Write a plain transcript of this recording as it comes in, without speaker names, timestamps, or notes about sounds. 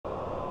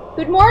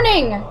Good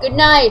morning, good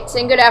night,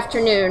 and good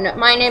afternoon.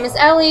 My name is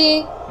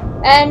Ellie,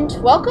 and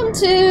welcome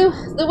to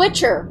The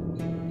Witcher.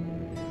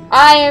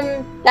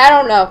 I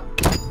don't know.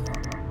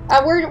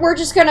 We're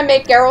just gonna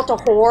make Geralt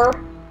a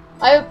whore.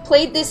 I've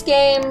played this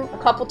game a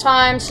couple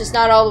times, just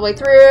not all the way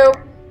through,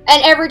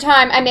 and every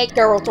time I make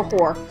Geralt a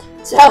whore.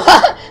 So,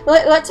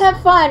 let's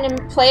have fun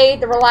and play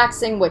the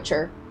relaxing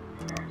Witcher.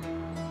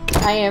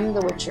 I am the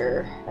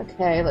Witcher.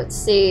 Okay, let's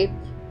see.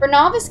 For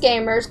novice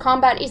gamers,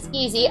 combat is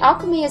easy.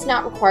 Alchemy is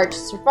not required to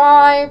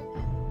survive.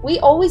 I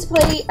always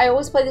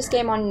play this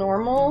game on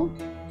normal.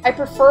 I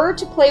prefer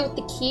to play with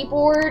the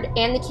keyboard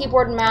and the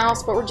keyboard and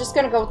mouse, but we're just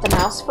gonna go with the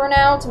mouse for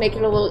now to make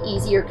it a little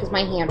easier because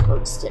my hand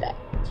hurts today.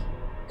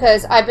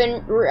 Because I've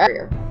been...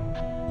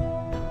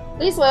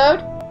 Please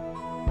load.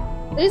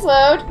 Please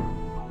load.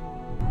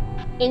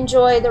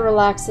 Enjoy the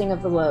relaxing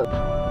of the load.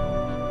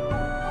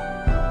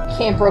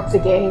 Can't broke the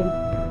game.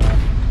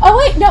 Oh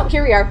wait, no,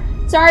 here we are.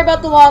 Sorry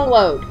about the long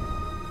load.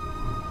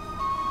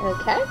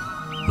 Okay.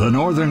 The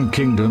northern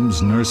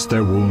kingdoms nursed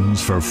their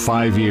wounds for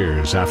 5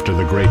 years after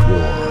the Great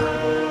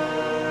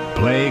War.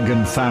 Plague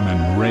and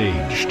famine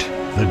raged,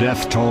 the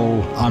death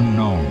toll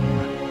unknown.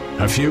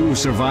 A few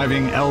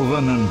surviving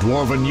elven and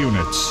dwarven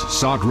units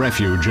sought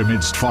refuge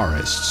amidst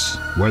forests,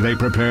 where they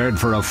prepared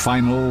for a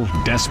final,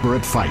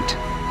 desperate fight.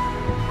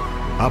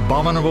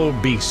 Abominable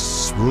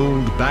beasts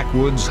ruled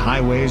backwoods,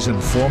 highways,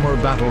 and former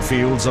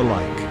battlefields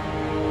alike.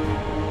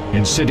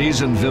 In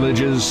cities and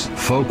villages,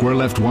 folk were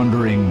left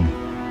wondering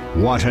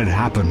what had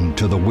happened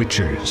to the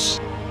Witchers.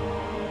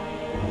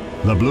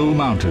 The Blue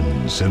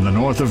Mountains in the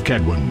north of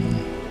Kedwen,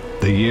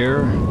 the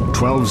year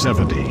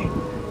 1270,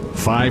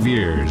 5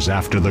 years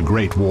after the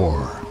Great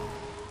War.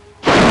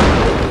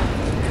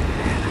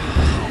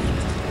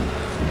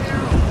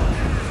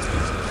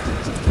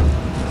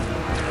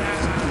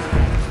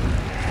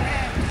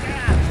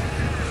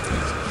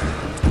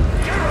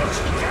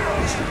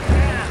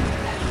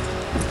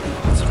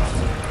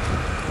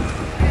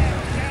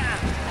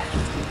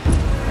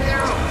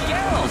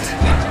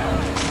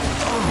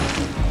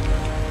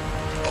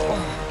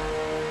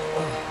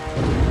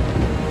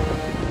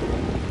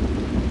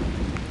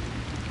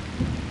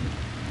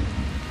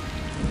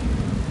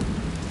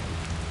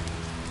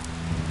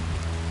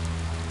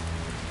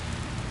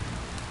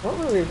 What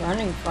were we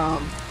running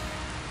from?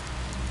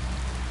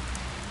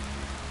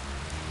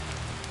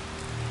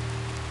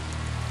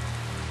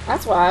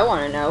 That's what I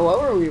want to know. What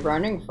were we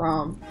running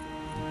from?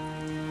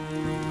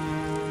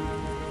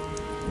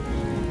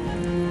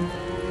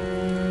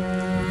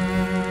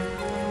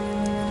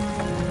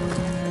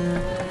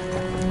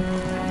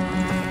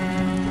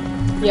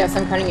 Yes,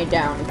 I'm cutting it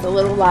down. It's a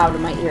little loud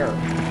in my ear.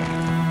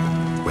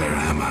 Where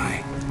am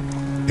I?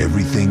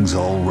 Everything's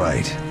all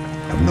right.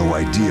 I've no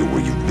idea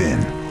where you've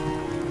been.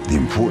 The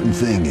important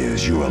thing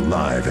is you're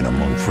alive and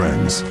among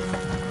friends.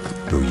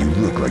 Though you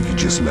look like you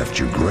just left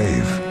your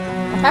grave.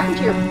 What happened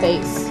to your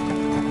face?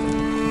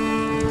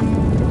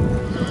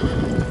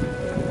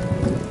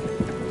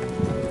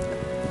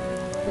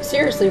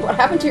 Seriously, what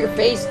happened to your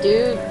face,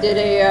 dude? Did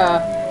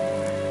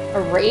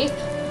a wraith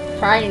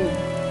try and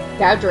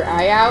gouge your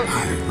eye out?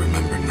 I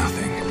remember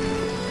nothing.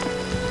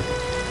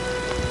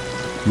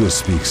 We'll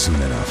speak soon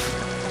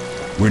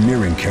enough. We're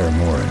nearing Kaer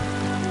Morhen.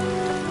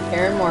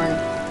 Kaer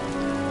Morhen.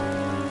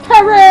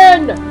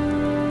 Karen!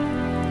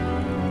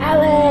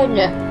 Alan!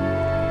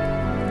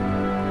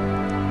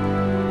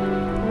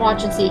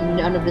 Watch and see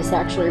none of this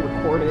actually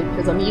recorded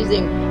because I'm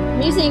using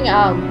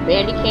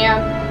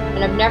Bandicam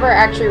and I've never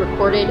actually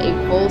recorded a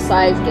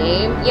full-size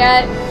game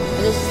yet.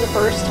 And this is the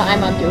first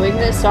time I'm doing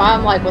this, so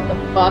I'm like, what the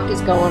fuck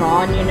is going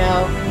on, you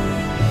know?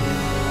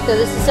 So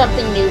this is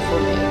something new for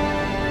me.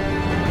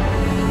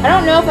 I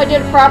don't know if I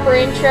did a proper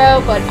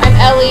intro, but I'm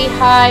Ellie.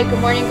 Hi, good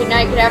morning, good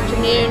night, good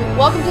afternoon.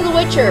 Welcome to The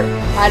Witcher.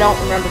 I don't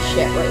remember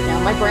shit right now.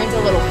 My brain's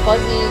a little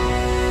fuzzy.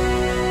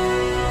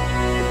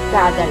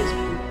 God, that is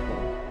beautiful.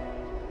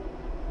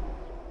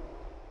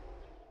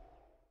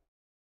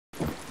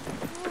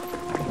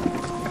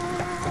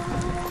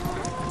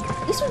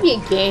 This would be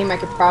a game I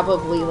could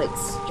probably, like,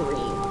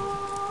 stream.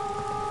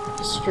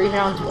 Just stream it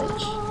on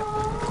Twitch.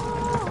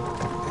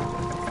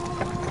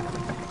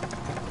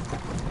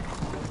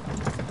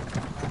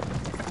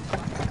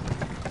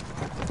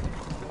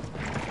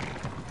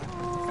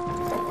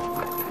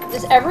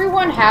 Does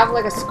everyone have,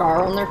 like, a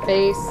scar on their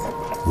face?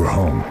 We're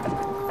home.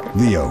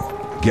 Leo,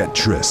 get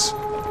Triss.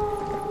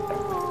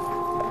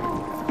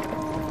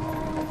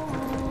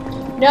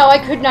 No, I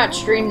could not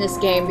stream this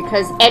game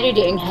because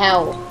editing,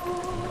 hell.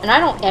 And I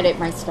don't edit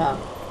my stuff.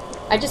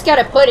 I just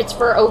gotta put it's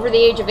for over the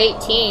age of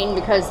 18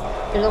 because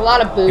there's a lot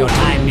of boobs. Your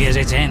time nears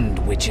its end,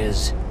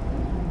 witches.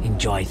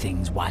 Enjoy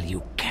things while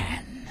you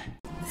can.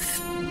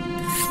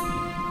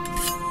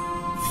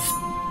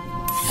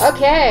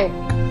 Okay.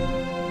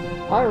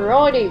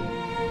 Alrighty.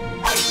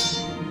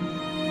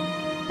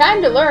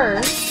 Time to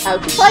learn how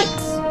to fight.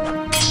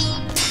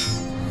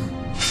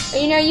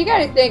 You know, you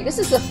gotta think, this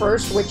is the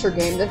first Witcher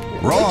game. The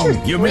Wrong. Witcher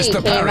 3 You missed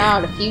the came parry.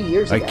 out a few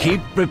years ago. I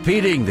keep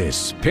repeating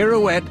this.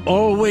 Pirouette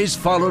always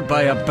followed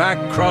by a back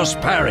cross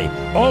parry.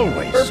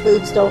 Always. Her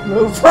boobs don't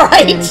move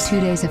right. Nearly 2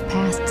 days have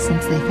passed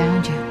since they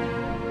found you.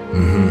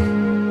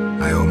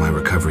 Mm-hmm. I owe my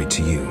recovery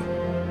to you.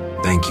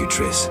 Thank you,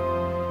 Triss.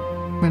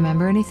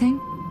 Remember anything?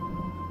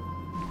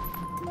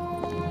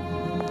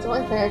 It's the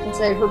only thing I can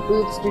say, her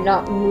boobs do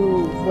not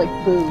move like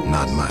boobs.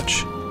 Not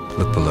much.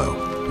 Look below.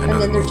 I know And the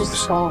then they're moves.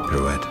 just gone.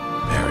 Pirouette,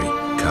 parry,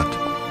 cut.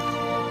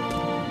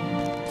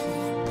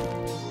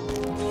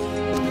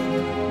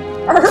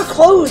 Her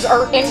clothes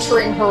are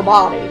entering her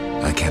body.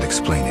 I can't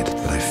explain it,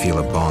 but I feel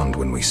a bond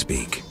when we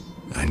speak.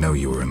 I know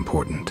you were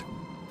important.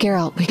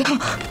 Geralt, we...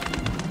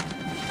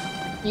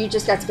 You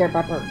just got scared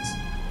by birds.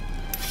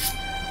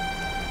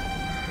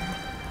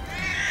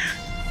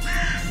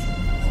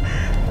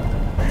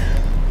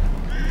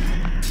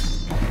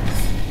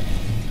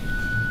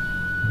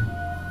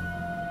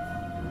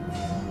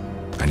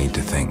 I need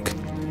to think.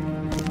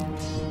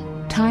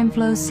 Time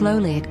flows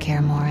slowly at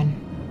Kaer Morhen.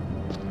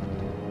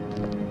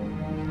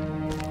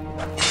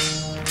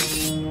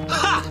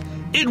 Ha!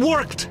 It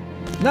worked!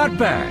 Not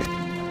bad.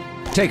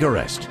 Take a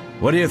rest.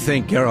 What do you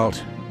think,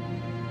 Geralt?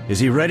 Is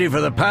he ready for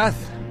the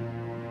path?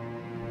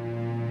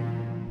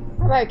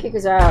 How about I kick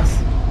his ass?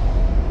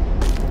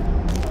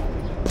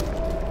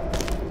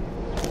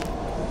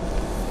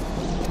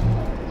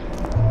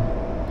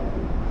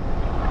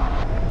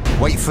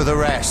 Wait for the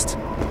rest.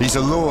 He's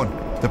alone.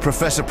 The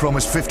professor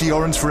promised 50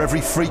 orens for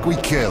every freak we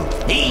kill.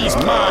 He's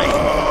mine!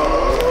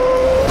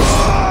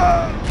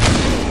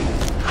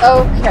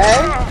 Okay.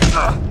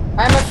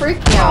 I'm a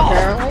freak now,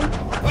 apparently.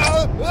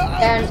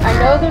 And I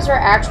know those are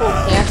actual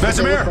pants. But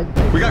they look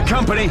like we got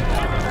company.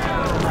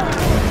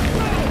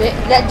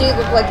 that dude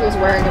looked like he was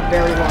wearing a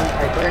very long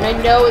diaper, and I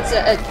know it's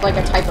like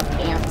a type of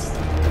pants.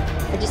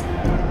 I just...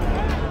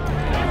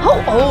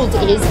 How old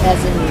is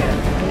Vesemir?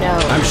 No.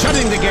 I'm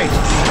shutting the gate.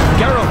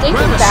 Geralt, Thinking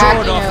grab a back,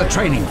 sword you off know- the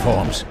training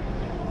forms.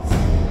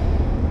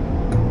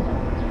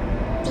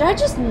 Did I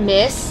just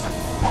miss?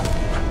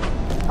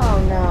 Oh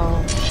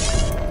no.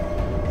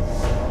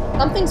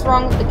 Something's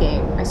wrong with the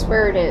game. I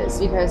swear it is,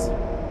 because...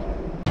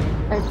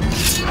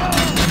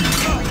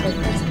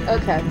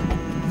 Okay.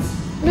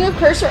 Move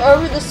cursor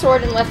over the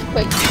sword and left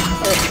click.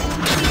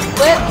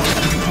 Flip.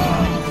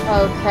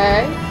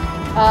 Okay.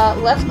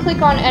 Left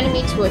click on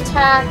enemy to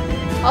attack.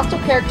 Hostile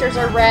characters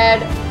are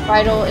red.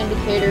 Vital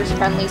indicators,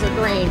 friendlies are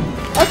green.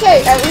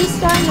 Okay, at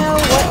least I know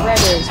what red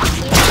is.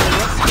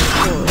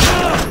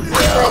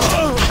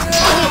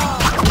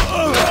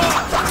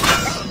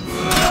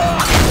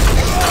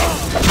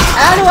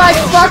 How do I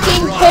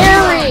fucking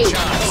parry?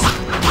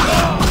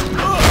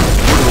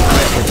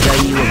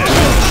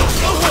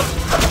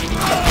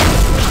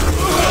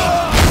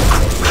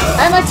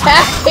 I'm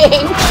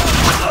attacking.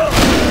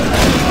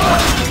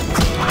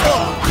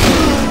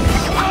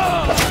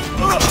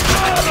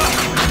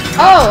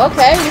 Oh,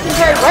 okay. We can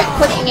try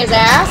right-clicking his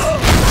ass.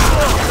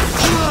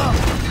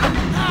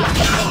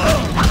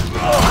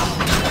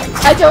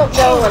 I don't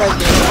know what I'm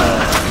doing.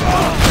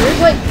 There's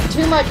like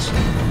too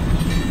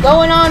much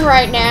going on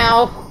right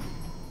now.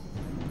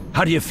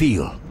 How do you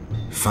feel?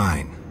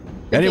 Fine.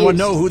 Anyone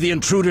know who the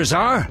intruders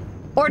are?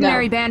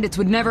 Ordinary No. bandits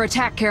would never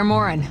attack Kaer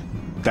Morhen.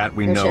 That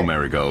we No know, shit.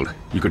 Marigold.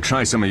 You could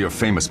try some of your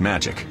famous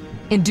magic.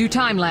 In due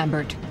time,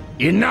 Lambert.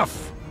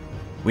 Enough!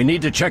 We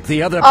need to check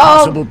the other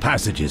possible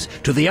passages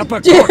to the upper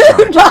Dude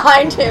courtyard.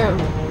 behind him.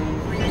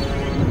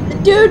 The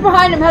dude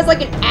behind him has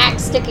like an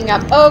axe sticking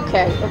up.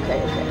 Okay.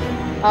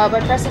 By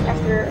pressing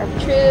after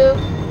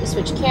F2, you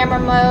switch camera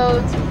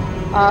modes.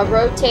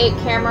 Rotate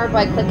camera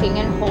by clicking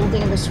and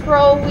holding the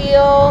scroll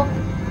wheel.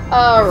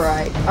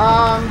 Alright,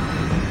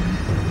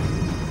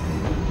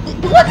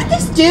 look at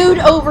this dude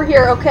over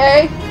here,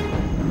 okay?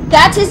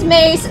 That's his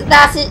mace,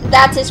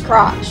 that's his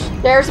crotch.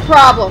 There's a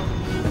problem.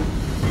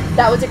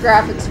 That was a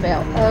graphics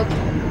fail.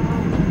 Okay.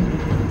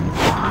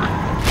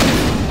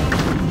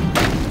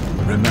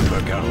 Remember,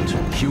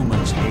 Geralt,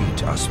 humans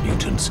hate us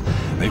mutants.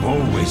 They've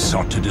always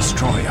sought to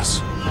destroy us.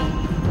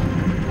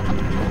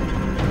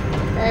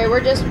 Okay,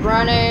 we're just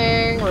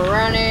running, we're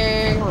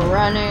running.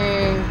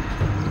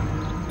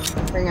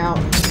 Bring out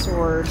the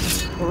sword.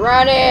 We're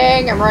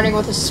running, I'm running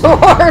with a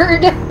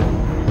sword.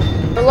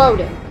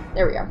 Reloading.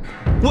 There we go.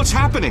 What's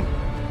happening?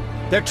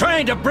 They're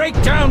trying to break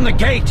down the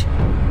gate!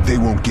 They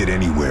won't get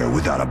anywhere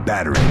without a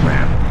battering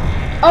ram.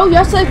 Oh,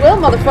 yes they will,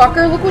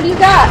 motherfucker. Look what you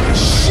got.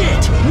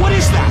 Shit! What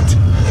is that?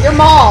 Your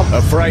mom. A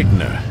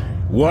frightener.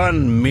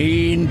 One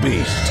mean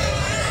beast.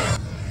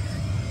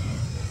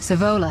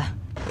 Savola.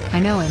 I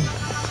know him.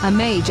 A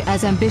mage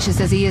as ambitious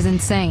as he is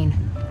insane.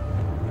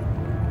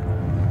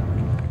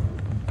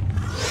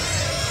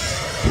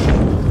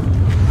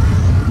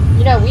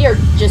 You know, we are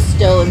just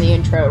still in the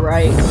intro,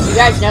 right? You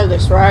guys know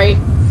this, right?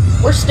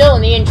 We're still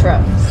in the intro.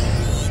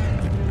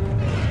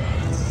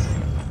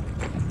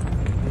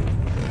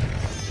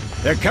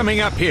 They're coming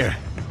up here.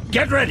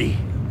 Get ready!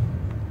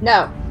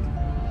 No.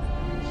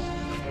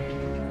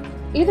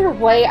 Either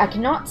way, I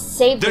cannot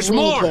save the There's wee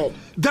more! kid.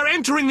 They're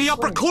entering the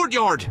upper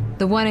courtyard!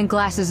 The one in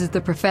glasses is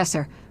the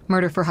professor.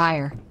 Murder for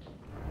hire.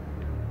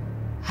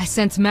 I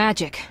sense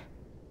magic.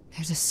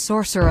 There's a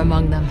sorcerer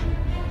among them.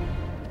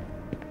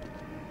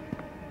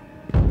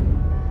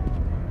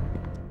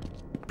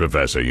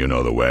 Professor, you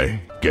know the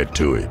way. Get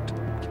to it.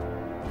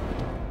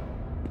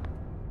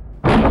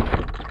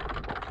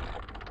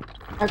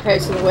 Okay,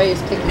 so the way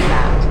is kicking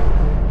that.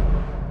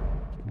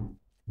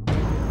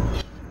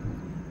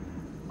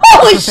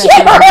 Holy Professor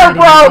shit, her hair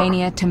broke!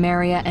 Tania,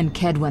 Temeria, and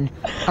Kedwin.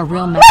 A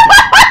real magic.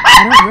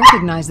 I don't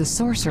recognize the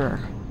sorcerer.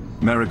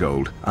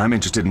 Marigold, I'm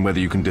interested in whether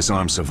you can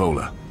disarm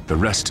Savola. The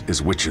rest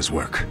is Witcher's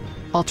work.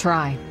 I'll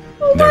try.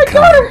 Oh They're my god,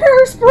 coming. her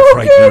hair's The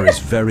Frightener broken! is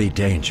very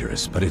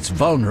dangerous, but it's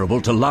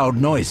vulnerable to loud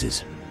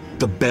noises.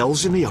 The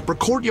bell's in the upper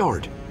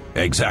courtyard.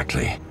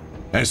 Exactly.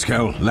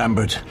 Eskel,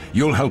 Lambert,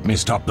 you'll help me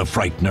stop the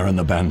Frightener and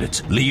the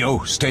bandits. Leo,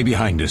 stay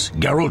behind us.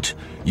 Geralt,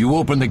 you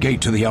open the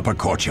gate to the upper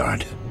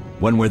courtyard.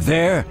 When we're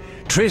there,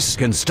 Triss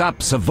can stop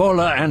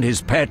Savola and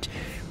his pet,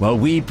 while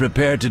we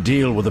prepare to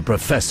deal with the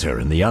Professor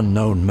and the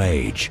unknown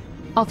mage.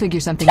 I'll figure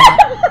something out.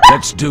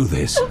 Let's do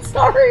this.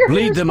 Sorry, her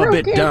Lead hair's them a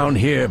bit broken. down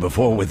here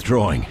before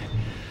withdrawing.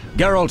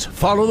 Geralt,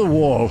 follow the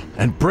wall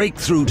and break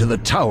through to the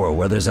tower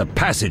where there's a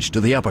passage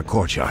to the upper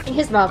courtyard.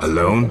 His mouth.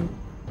 Alone?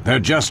 They're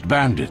just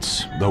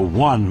bandits, though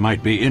one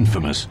might be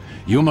infamous.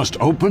 You must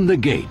open the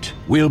gate.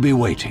 We'll be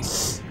waiting.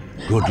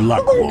 Good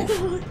luck, Wolf.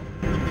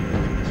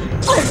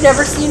 I've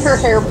never seen her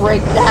hair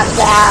break that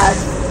bad.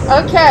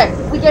 Okay,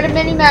 we get a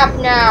mini-map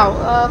now.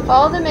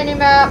 Follow the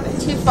mini-map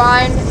to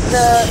find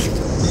the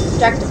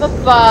objective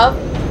above.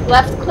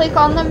 Left-click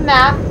on the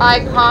map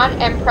icon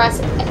and press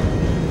the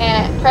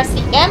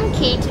M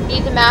key to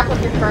view the map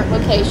of your current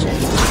location.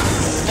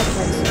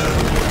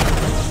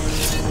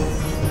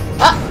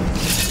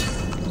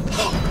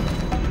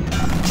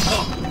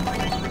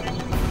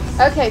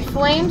 Okay,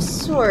 flame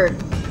sword.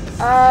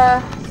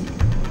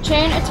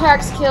 Chain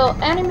attacks kill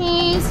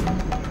enemies.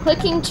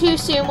 Clicking too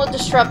soon will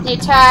disrupt the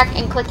attack,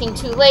 and clicking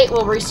too late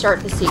will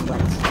restart the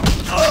sequence.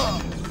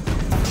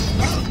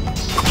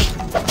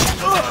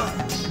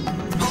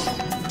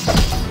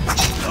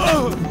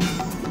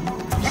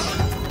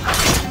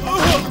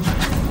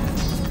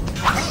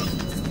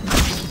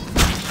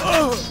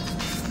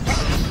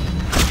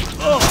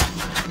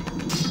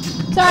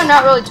 So I'm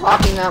not really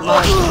talking that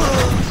much.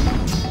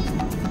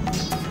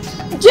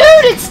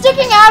 Dude, it's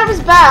sticking out of his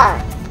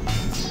back!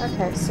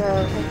 Okay,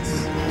 so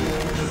it's...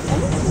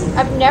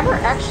 I've never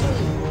actually...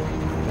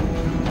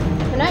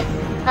 Can I...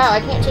 Oh, I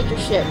can't take your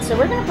shit. So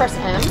we're gonna press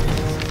M.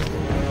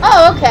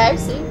 Oh, okay.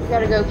 See, we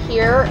gotta go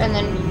here and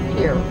then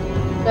here.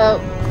 So...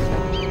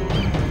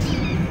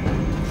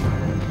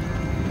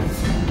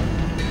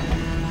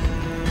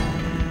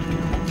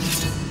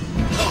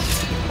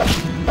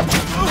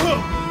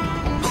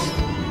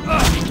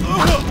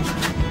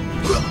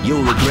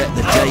 You'll regret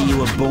the day you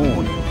were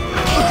born.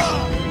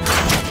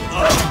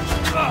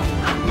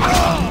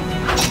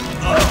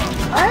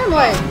 I am,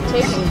 like,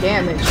 taking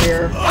damage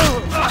here.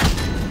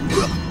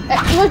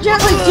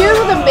 Legitimately, dude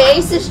with a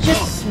mace is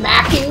just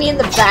smacking me in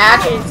the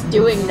back and it's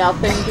doing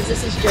nothing because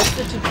this is just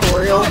a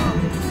tutorial.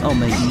 I'll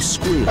make you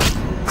squeal.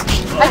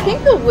 I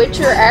think The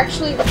Witcher,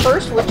 actually, the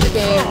first Witcher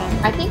game,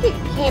 I think it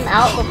came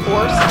out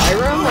before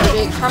Skyrim, or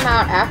did it come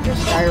out after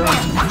Skyrim?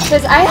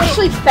 Because I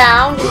actually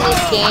found in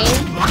this game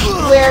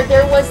where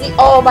there was the,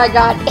 oh my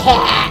god,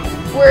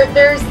 where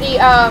there's the,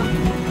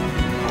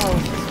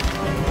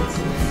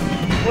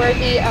 where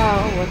the,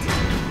 what's it?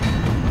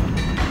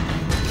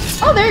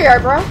 Oh, there you are,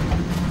 bro.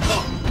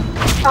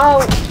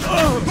 Oh,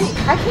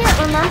 I can't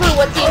remember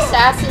what the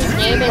assassin's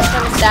name is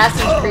from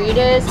Assassin's Creed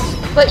is,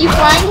 but you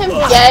find him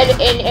dead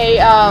in a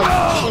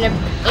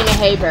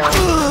hay barrel.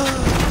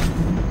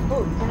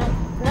 Oh,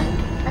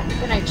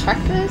 can I check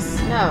this?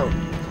 No.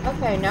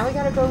 Okay, now we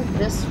gotta go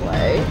this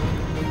way.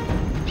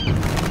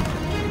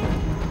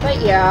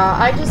 But yeah,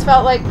 I just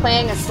felt like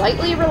playing a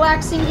slightly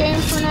relaxing game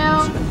for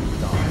now.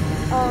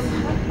 I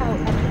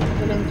can't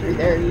get in through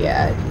there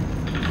yet.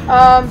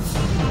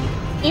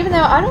 Even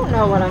though I don't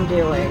know what I'm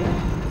doing.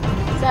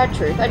 Sad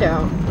truth, I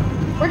don't.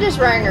 We're just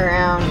running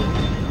around.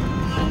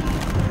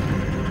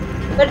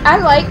 But I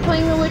like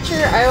playing The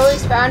Witcher. I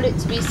always found it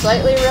to be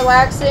slightly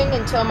relaxing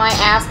until my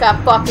ass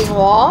got fucking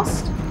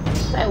lost.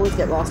 I always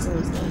get lost in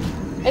these games.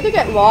 I either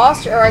get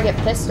lost or I get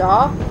pissed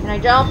off. And I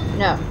jump?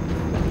 No.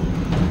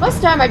 Most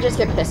of the time I just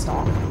get pissed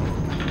off.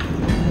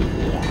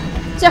 Yeah.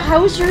 So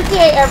how was your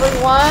day,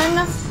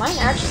 everyone? Mine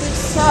actually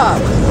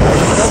sucked.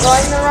 Still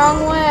going the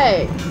wrong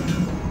way.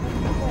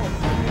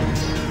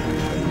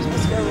 I'm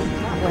supposed to go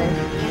that way.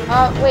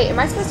 Wait, am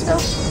I supposed to go?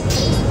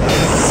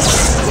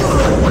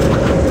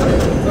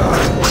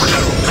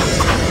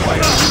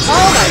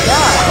 Oh my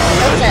god.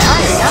 Okay, I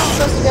am not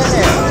supposed to go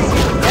there.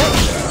 Nope.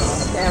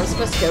 Okay, I'm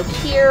supposed to go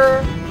here.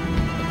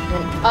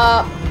 Then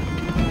up.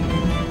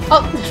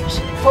 Oh,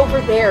 over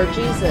there.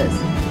 Jesus.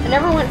 I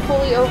never went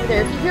fully over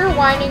there. If you hear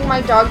whining,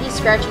 my doggy's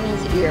scratching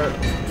his ear.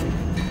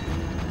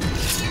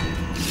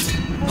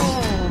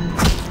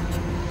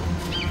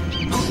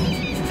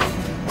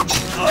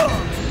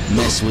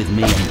 Mess with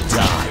me and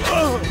die.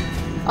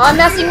 I'm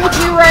messing with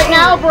you right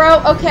now, bro.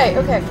 Okay,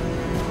 okay.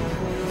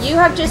 You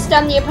have just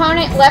stunned the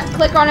opponent. Left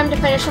click on him to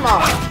finish him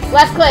off.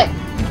 Left click.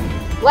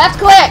 Left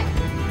click.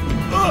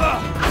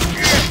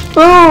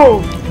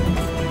 Boom.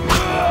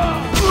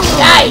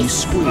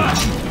 Nice. You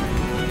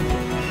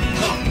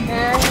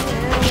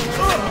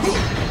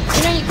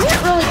know, you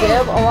can't really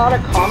give a lot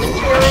of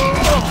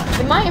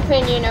commentary. In my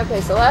opinion,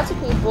 okay, so lots of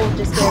people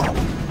just give...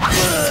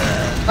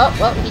 Oh,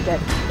 well, he did.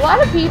 A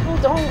lot of people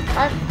don't...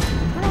 I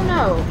don't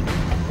know.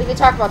 Like, they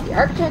talk about the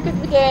architect of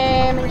the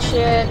game and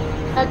shit.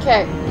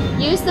 Okay.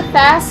 Use the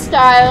fast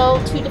style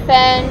to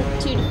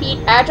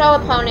defeat agile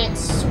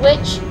opponents.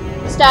 Switch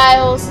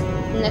styles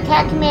in the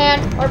cat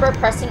command or by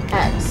pressing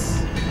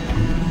X.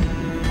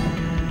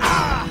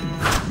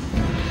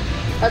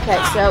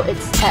 Okay, so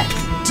it's X.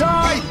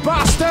 Die,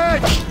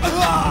 bastard!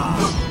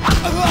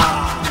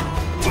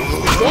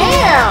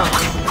 Damn!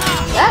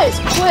 That is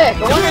quick. I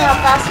wonder how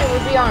fast it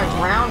would be on a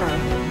drowner.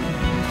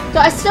 So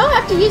I still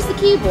have to use the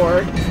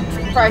keyboard.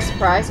 Surprise,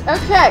 surprise.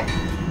 Okay.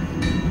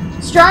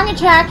 Strong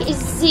attack is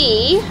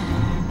Z.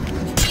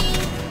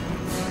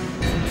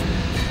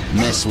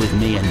 Mess with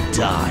me and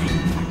die.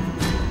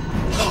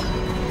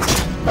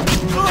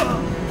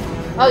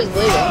 Oh, he's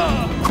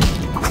bleeding.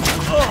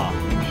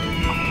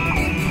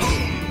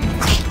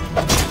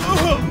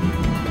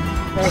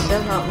 But it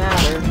does not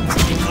matter.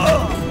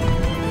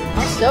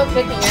 I'm still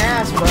kicking your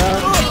ass, bro.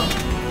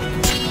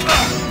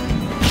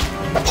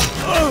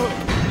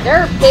 There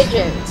are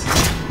pigeons.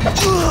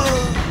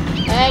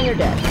 And you're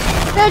dead.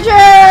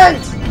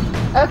 Pigeons!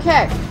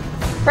 Okay.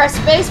 Press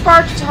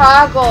spacebar to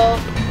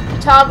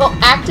toggle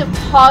active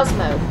pause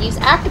mode. Use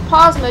active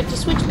pause mode to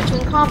switch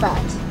between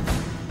combats.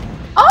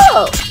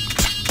 Oh!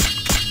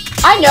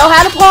 I know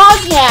how to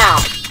pause now!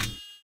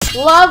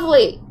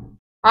 Lovely.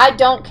 I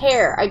don't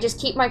care. I just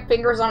keep my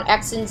fingers on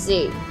X and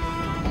Z.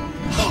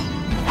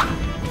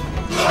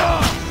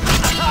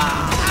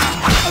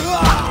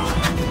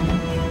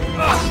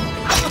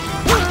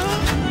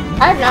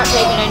 I have not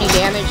taken any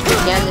damage, but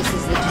again, this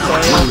is the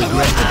tutorial. You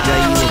regret the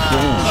day you were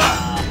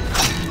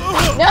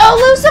born. No,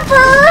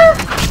 Lucifer!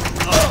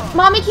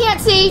 Mommy can't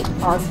see.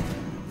 Pause.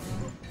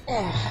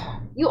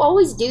 You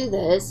always do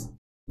this.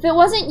 If it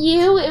wasn't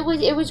you, it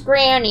was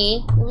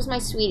Granny. It was my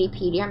sweetie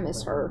Petey. I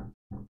miss her.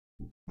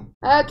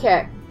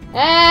 Okay.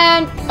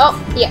 And oh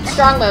yeah,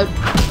 strong mode.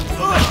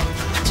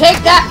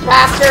 Take that,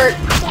 bastard!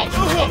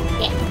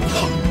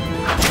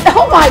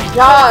 Oh my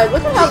god,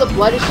 look at how the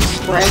blood is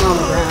just spraying on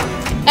the ground.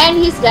 And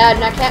he's dead,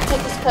 and I can't take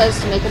his clothes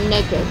to make him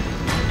naked.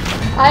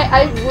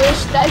 I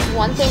wish, that is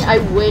one thing I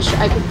wish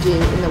I could do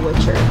in The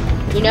Witcher.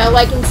 You know,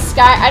 like in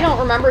I don't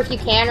remember if you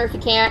can or if you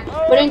can't,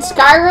 but in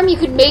Skyrim you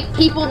could make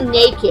people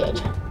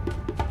naked.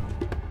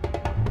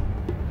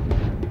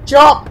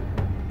 Jump!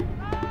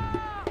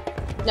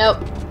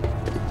 Nope.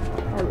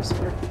 I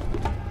whispered.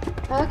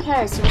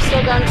 Okay, so we're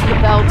still going to the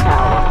bell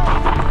tower.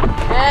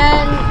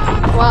 And,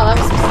 wow, that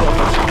was some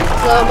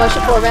slow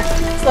motion forming.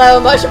 Slow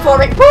motion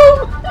forming.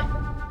 Boom!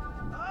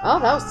 Oh,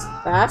 that was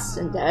fast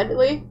and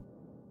deadly.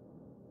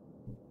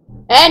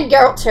 And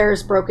Geralt's hair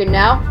is broken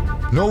now.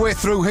 No way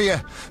through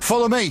here.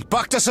 Follow me.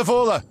 Back to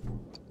Savola.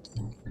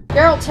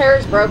 Geralt's hair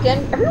is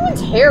broken.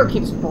 Everyone's hair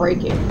keeps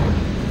breaking.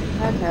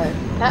 Okay.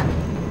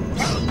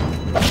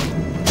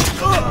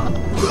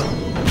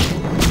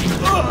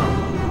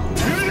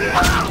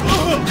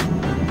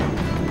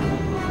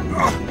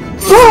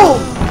 Boom!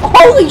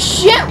 Holy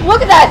shit!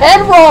 Look at that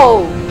head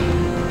roll!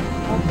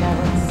 Okay,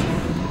 let's see.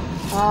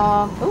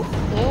 Oh,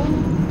 yeah.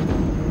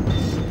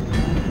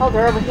 Oh,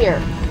 they're over here.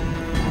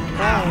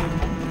 Oh.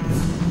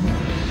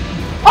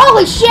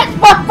 Holy shit!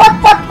 Fuck,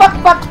 fuck, fuck, fuck,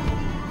 fuck!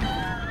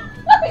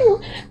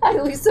 Hi,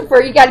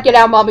 Lucifer, you gotta get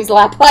out of Mommy's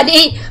lap,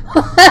 honey!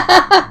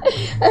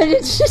 And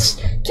it's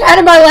just cat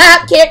in my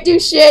lap, can't do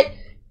shit.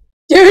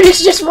 Dude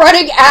is just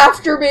running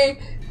after me.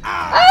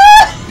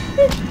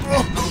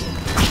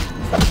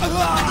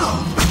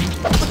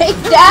 Take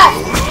that!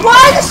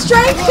 Why the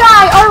strength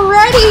guy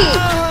already?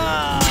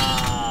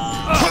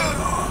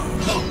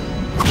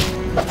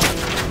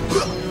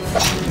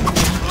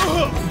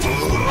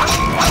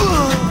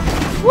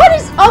 What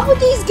is up with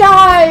these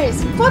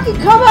guys? Fucking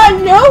come out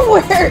of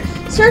nowhere!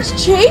 Starts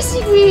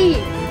chasing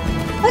me!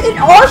 Like an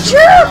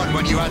archer?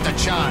 When you had the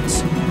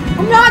chance.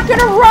 I'm not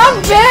gonna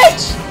run,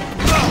 bitch!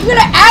 I'm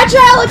gonna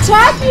agile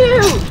attack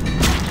you!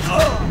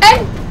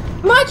 And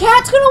my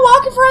cat's gonna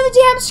walk in front of the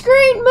damn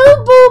screen!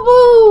 Move,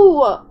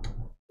 boo-boo!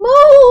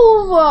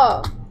 Move!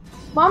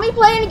 Mommy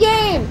playing a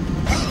game!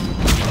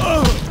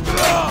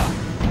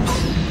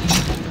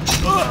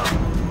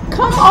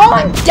 Come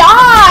on,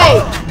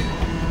 die!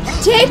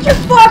 Take your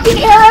fucking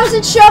arrows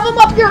and shove them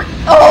up your...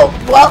 Oh,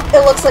 well,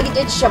 it looks like it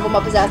did shove them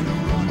up his ass.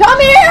 Come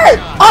here!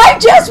 I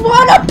just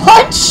want to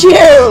punch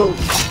you!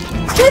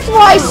 With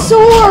my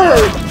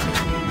sword!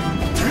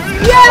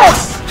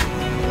 Yes!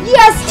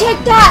 Yes,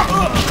 take that!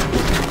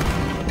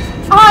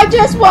 I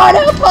just want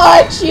to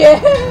punch you!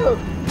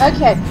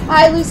 Okay,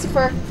 hi,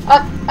 Lucifer.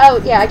 Oh,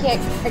 yeah, I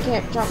can't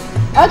jump.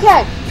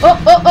 Okay. Oh,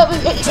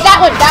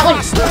 that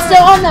one.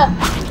 Still on the...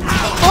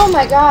 Oh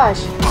my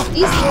gosh.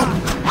 These...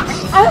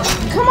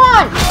 Come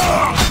on!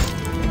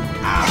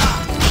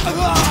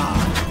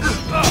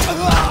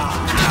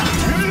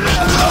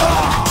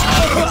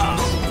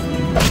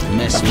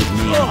 Mess with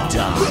me and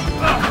die.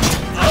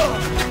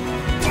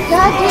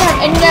 God damn.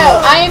 And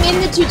no, I am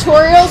in the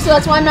tutorial, so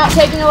that's why I'm not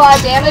taking a lot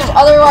of damage.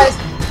 Otherwise,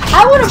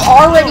 I would have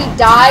already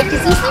died,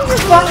 because these things are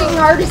fucking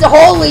hard as...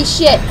 Holy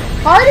shit!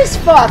 Hard as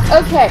fuck.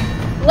 Okay.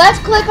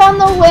 Left click on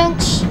the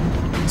winch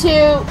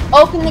to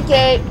open the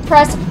gate.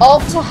 Press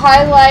Alt to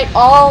highlight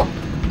all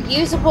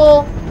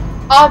usable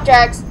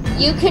objects.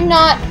 You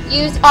cannot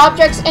use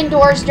objects and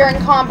doors during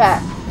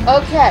combat.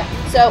 Okay.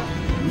 So,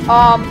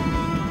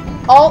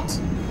 Alt.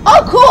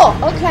 Oh, cool!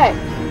 Okay.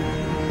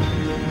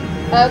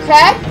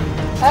 Okay.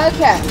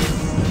 Okay.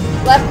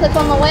 Left click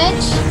on the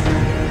winch.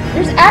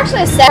 There's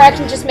actually a set where I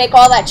can just make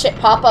all that shit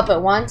pop up at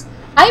once.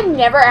 I've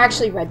never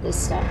actually read this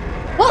stuff.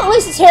 Well, at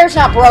least his hair's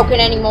not broken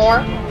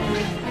anymore.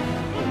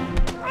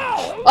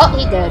 Well,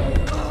 he did.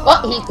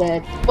 Well, he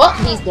did. Well,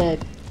 he's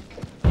dead.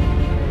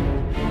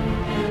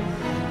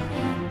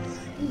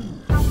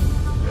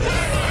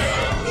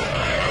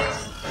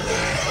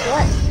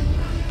 What?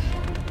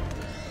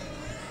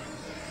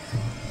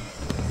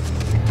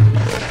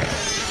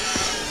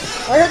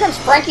 Oh, here comes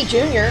Frankie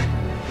Jr.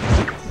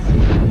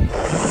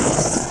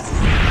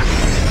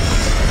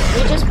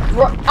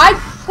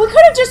 We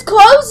could have just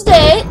closed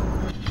it!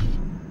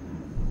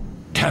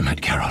 Damn it,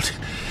 Geralt.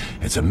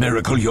 It's a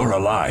miracle you're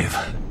alive.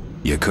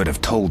 You could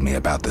have told me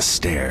about the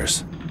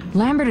stairs.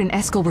 Lambert and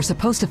Eskel were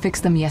supposed to fix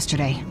them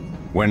yesterday.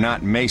 We're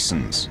not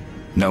masons.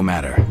 No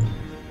matter.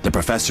 The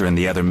professor and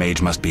the other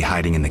mage must be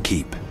hiding in the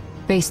keep.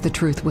 Face the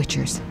truth,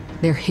 Witchers.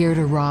 They're here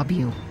to rob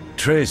you.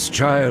 Triss,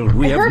 child,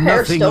 we Her have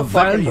hair's nothing still of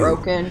fucking value.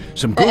 broken.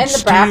 Some good And the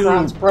steel,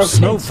 background's broken,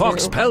 snow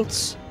fox too.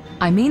 pelts.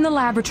 I mean the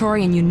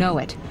laboratory and you know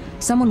it.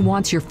 Someone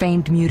wants your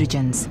famed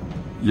mutagens.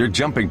 You're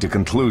jumping to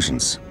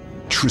conclusions.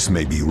 Triss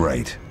may be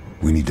right.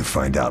 We need to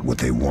find out what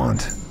they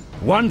want.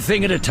 One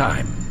thing at a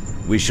time.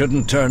 We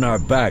shouldn't turn our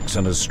backs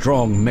on a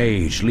strong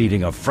mage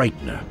leading a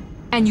frightener.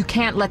 And you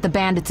can't let the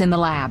bandits in the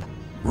lab.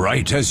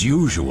 Right as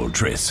usual,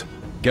 Triss.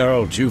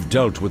 Geralt, you've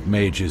dealt with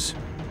mages.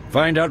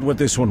 Find out what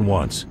this one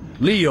wants.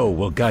 Leo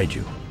will guide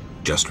you.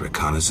 Just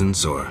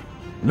reconnaissance, or...?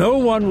 No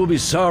one will be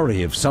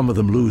sorry if some of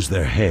them lose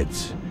their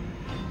heads.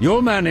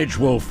 You'll manage,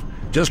 Wolf.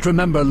 Just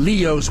remember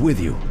Leo's with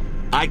you.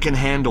 I can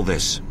handle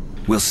this.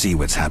 We'll see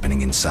what's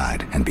happening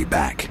inside and be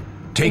back.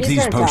 Take He's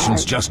these gonna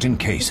potions die. just in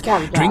case. He's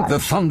gotta Drink die. the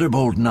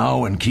Thunderbolt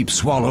now and keep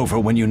Swallow for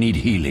when you need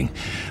healing.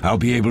 I'll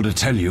be able to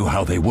tell you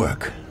how they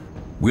work.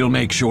 We'll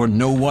make sure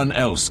no one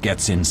else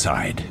gets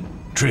inside.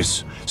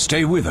 Triss,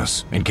 stay with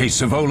us in case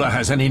Savola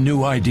has any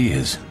new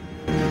ideas.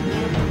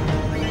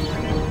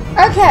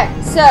 Okay,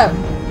 so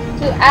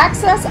to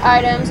access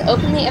items,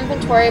 open the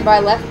inventory by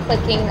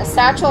left-clicking the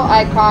satchel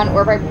icon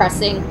or by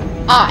pressing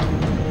I.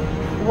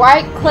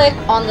 Right-click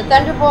on the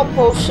Thunderbolt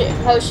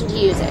potion to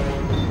use it.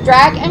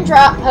 Drag and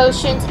drop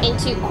potions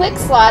into quick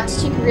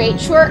slots to create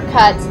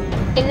shortcuts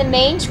in the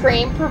main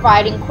screen,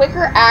 providing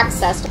quicker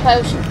access to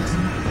potions.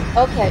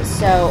 Okay,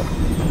 so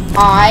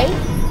I...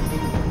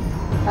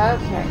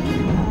 Okay.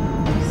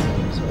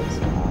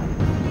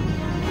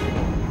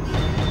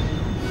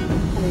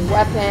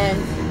 Weapon.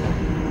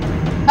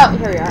 Oh,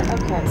 here we are.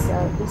 Okay,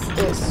 so this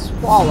is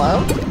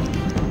Swallow.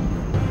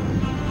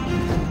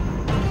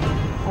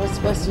 I was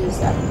supposed to use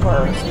that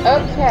first.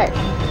 Okay.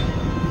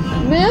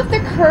 Move the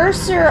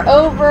cursor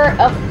over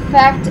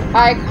effect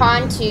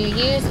icon to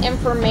use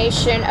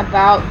information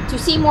about, to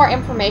see more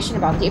information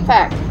about the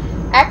effect.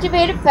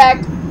 Activate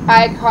effect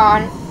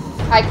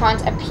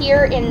icons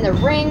appear in the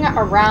ring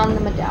around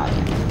the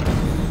medallion.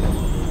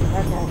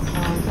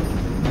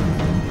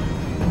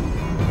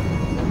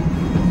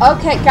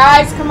 Okay,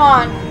 guys, come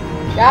on.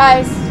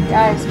 Guys,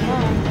 come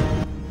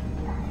on.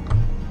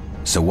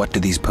 So what do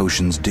these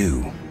potions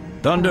do?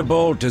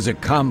 Thunderbolt is a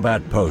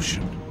combat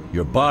potion.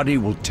 Your body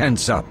will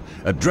tense up.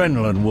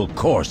 Adrenaline will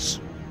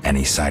course.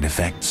 Any side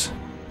effects?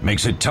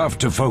 Makes it tough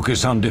to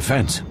focus on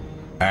defense.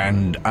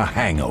 And a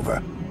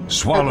hangover.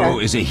 Swallow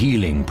is a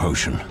healing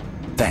potion.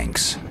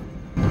 Thanks.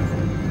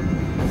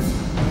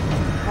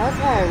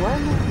 Okay,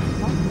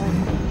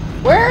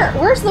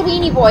 where's the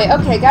weenie boy?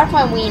 Okay, gotta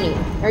find Weenie.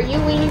 Are you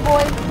Weenie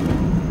boy?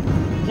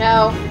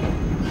 No.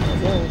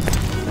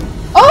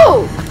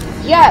 Oh!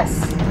 Yes!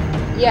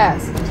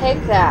 Yes,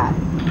 take that.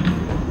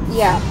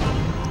 Yeah.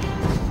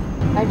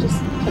 I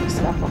just took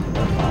stuff off of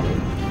their body.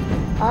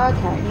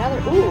 Okay,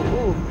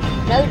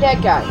 another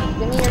dead guy.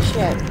 Give me your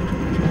shit.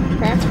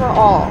 Transfer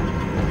all.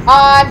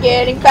 I'm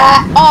getting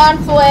fat on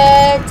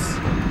flicks!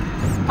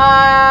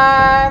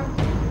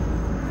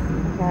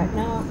 Okay,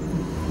 no.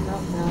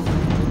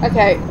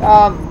 Okay,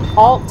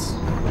 Alt.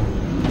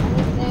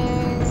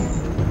 Anything?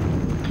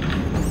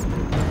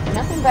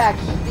 Nothing back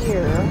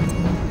here.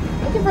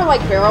 Looking for,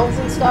 like, barrels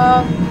and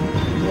stuff.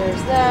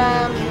 There's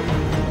them.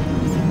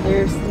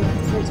 There's a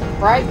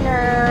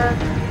brightener.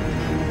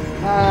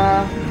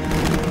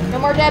 No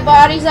more dead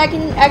bodies I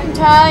can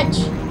touch.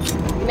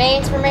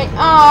 Remains for me.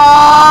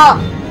 Ah!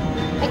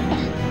 I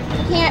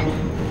can't.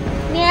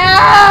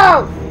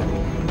 No!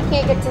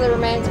 Can't get to the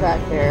remains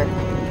back there.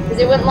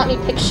 Because it wouldn't let me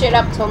pick shit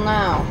up till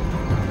now.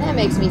 That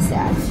makes me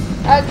sad.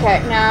 Okay,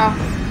 now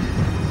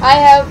I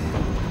have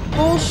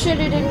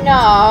bullshitted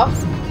enough.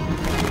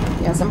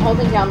 Yes, I'm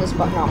holding down this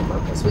button on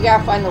purpose. We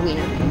gotta find the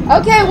wiener.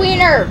 Okay,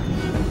 wiener!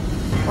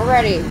 We're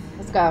ready.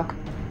 Let's go.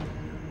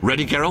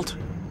 Ready, Geralt?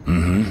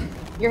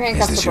 Mm-hmm. Your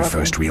handcuffs Is this are your broken.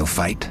 first real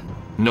fight?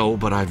 No,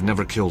 but I've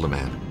never killed a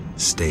man.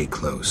 Stay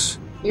close.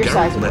 Your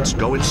size Geralt, is let's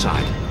broken. go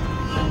inside.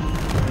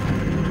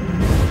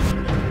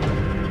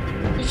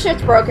 Your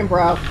shit's broken,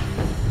 bro.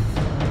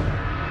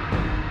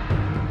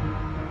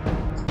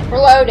 We're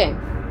loading.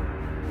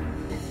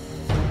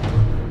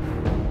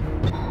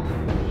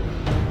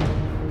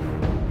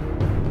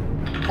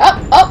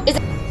 Oh, is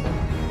it?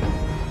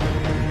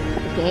 The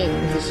game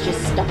is just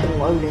stuck in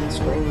loading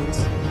screens.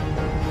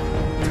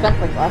 Spent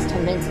like the last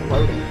 10 minutes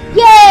loading.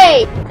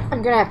 Yay!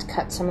 I'm gonna have to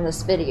cut some of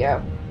this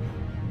video.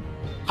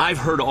 I've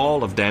heard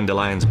all of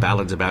Dandelion's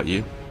ballads about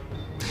you.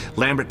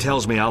 Lambert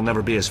tells me I'll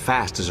never be as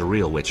fast as a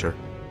real Witcher.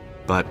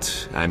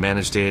 But I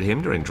managed to hit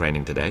him during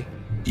training today.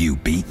 You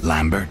beat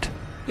Lambert?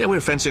 Yeah, we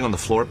were fencing on the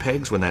floor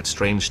pegs when that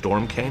strange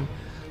storm came.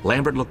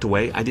 Lambert looked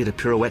away, I did a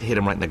pirouette, hit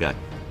him right in the gut.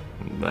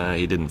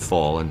 He didn't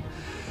fall, and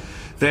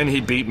then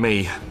he beat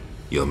me.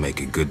 You'll make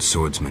a good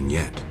swordsman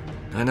yet.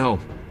 I know.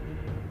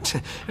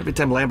 Every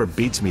time Lambert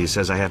beats me, he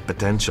says I have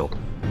potential.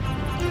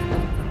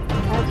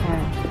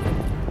 Okay.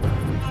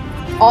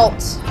 Alt.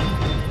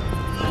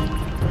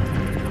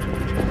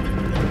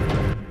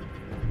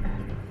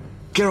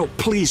 Geralt,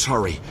 please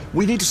hurry.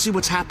 We need to see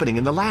what's happening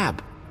in the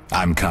lab.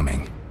 I'm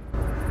coming.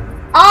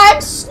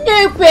 I'm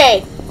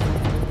Snoopy!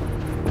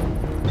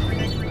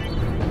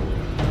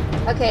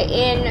 Okay,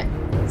 in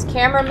it's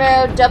camera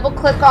mode, double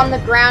click on the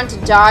ground to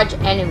dodge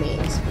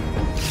enemies.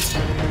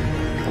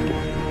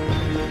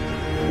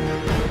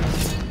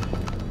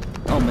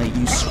 I'll make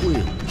you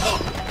squeal.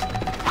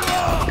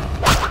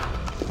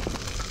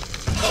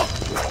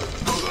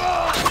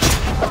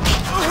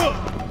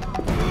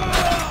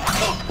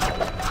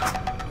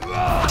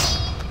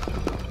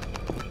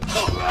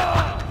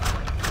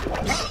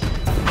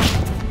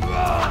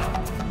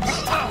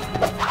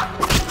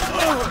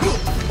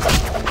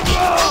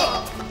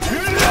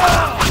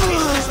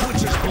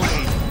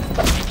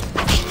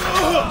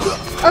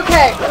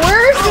 Okay,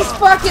 where's this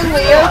fucking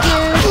Leo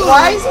dude?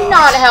 Why is he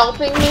not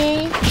helping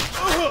me?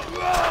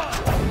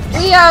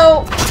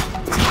 Leo,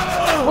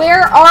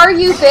 where are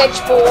you, bitch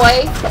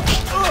boy?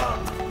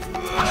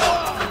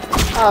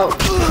 Oh.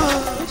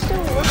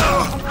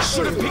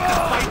 Should have picked the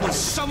fight with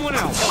someone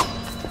else.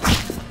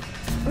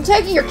 I'm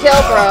taking your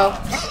kill, bro.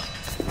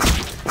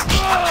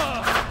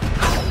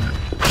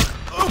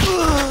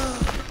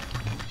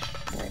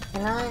 Alright,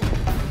 can I?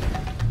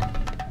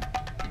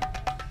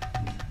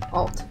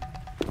 Alt.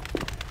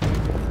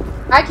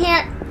 I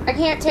can't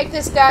take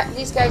these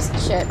guys'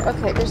 shit.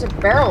 Okay, there's a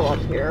barrel up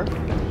here.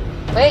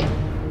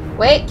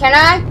 Wait, can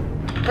I?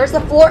 Where's the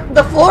floor?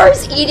 The floor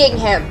is eating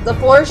him. The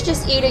floor is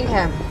just eating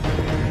him.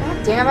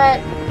 God damn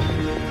it.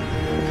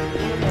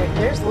 Okay,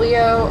 there's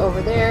Leo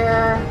over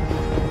there.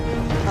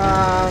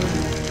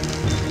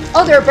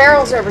 Oh, there are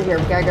barrels over here.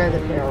 We gotta go to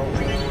the barrels.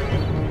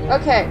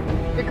 Okay,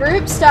 the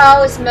group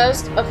style is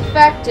most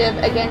effective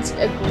against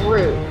a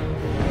group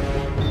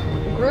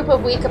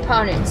of weak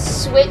opponents.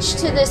 Switch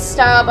to this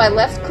style by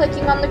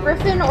left-clicking on the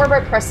griffin or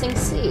by pressing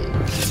C.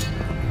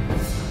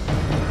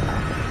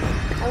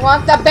 I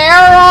want the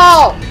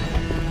barrel!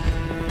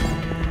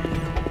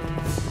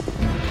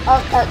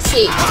 Oh,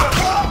 C.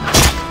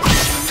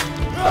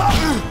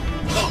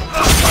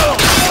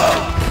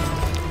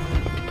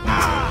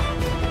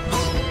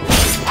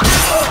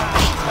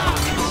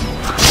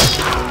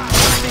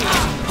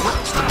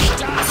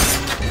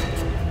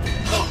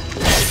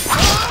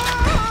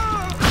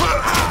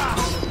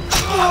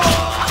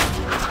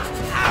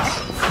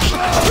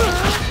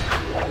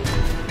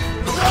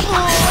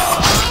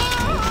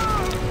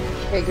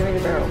 Okay, give me the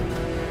barrel. I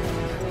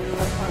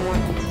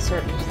want to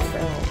search the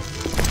barrel.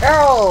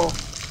 Barrel!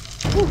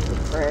 Ooh,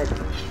 bread.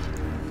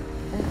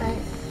 Okay.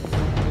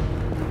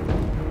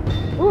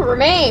 Ooh,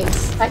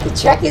 remains! I could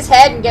check his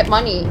head and get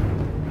money.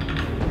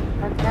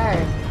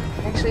 Okay.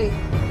 Actually...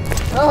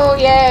 Oh,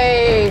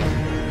 yay!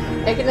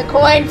 Taking the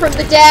coin from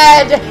the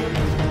dead!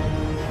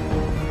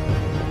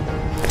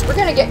 We're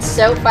gonna get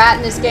so fat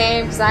in this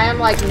game, because I am,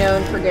 like,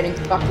 known for getting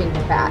fucking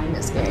fat in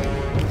this game.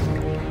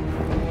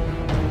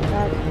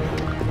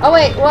 Oh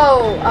wait,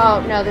 whoa!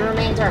 Oh no, the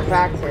remains aren't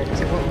back there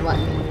because it won't let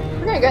me.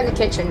 We're gonna go in the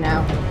kitchen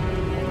now.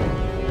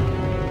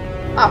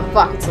 Oh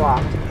fuck, it's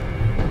locked.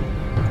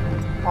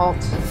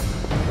 Alt.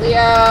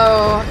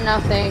 Leo,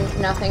 nothing.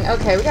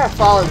 Okay, we gotta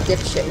follow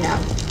dipshit now.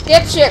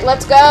 Dipshit,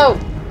 let's go!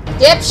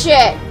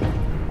 Dipshit!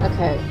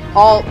 Okay,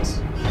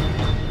 Alt.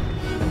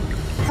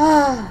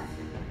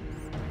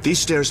 These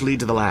stairs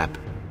lead to the lab.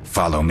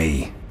 Follow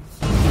me.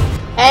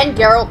 And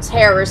Geralt's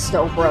hair is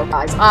still broke,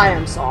 guys. I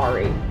am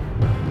sorry.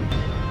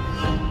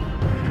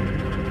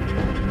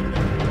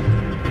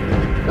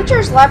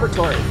 Witcher's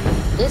laboratory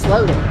is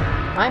loading.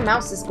 My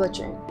mouse is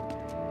glitching.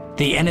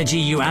 The energy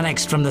you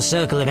annexed from the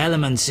Circle of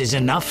Elements is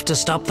enough to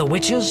stop the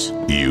Witchers?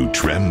 You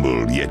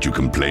trembled, yet you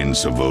complained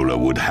Savola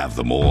would have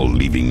them all,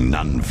 leaving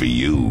none for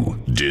you.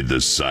 Did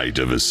the sight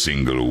of a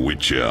single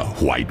Witcher,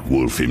 White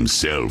Wolf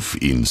himself,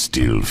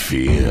 instill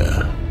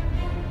fear?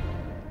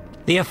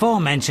 The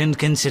aforementioned,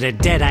 considered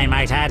dead I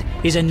might add,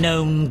 is a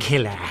known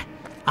killer.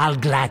 I'll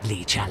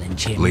gladly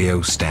challenge him.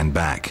 Leo, stand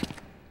back.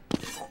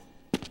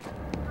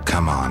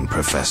 Come on,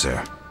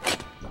 Professor.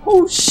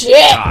 Oh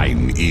shit!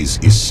 Time is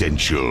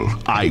essential.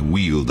 I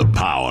wield the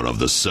power of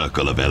the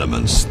Circle of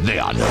Elements. They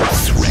are no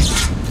threat.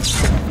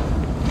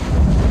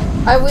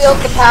 I wield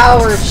the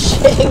power of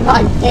shitting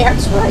my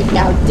pants right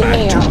now,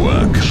 Back damn. to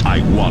work.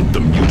 I want the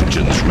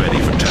mutagens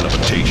ready for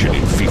teleportation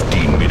in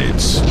 15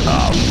 minutes.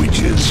 Our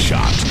witches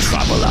shan't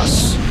trouble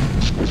us.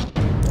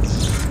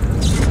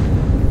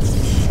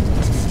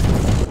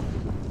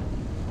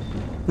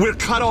 We're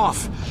cut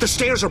off. The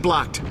stairs are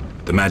blocked.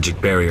 The magic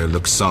barrier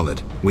looks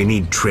solid. We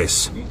need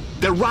Triss.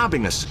 They're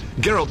robbing us.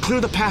 Geralt, clear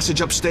the passage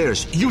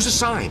upstairs. Use a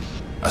sign.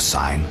 A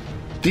sign?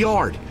 The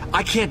Ard.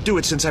 I can't do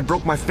it since I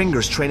broke my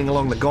fingers training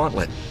along the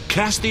gauntlet.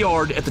 Cast the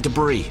Ard at the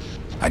debris.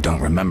 I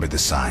don't remember the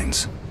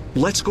signs.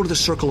 Let's go to the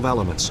Circle of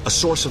Elements, a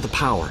source of the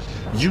power.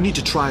 You need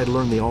to try and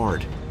learn the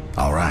Ard.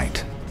 All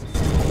right.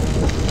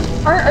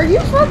 Are you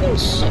fucking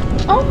shit?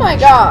 Oh my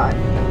god.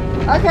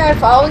 Okay,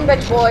 following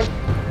bitch boy.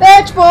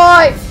 Bitch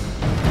boy!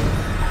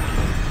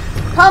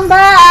 Come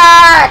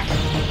back!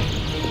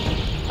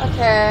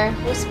 Okay,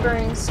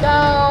 Whispering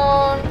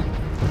Stone.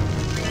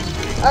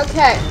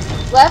 Okay,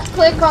 left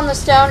click on the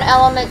stone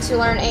element to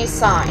learn a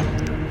sign.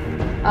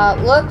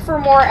 Look for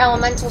more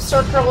elemental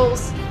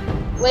circles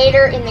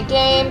later in the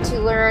game to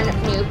learn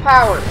new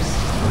powers.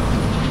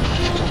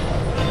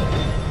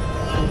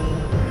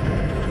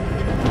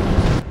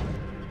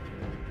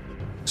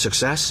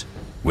 Success?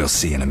 We'll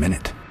see in a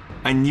minute.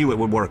 I knew it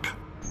would work.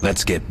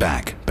 Let's get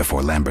back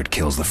before Lambert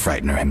kills the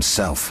Frightener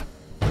himself.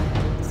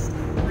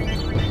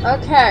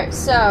 Okay,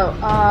 so,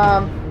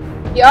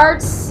 the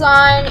art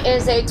sign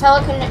is a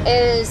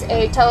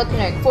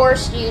telekinetic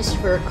force used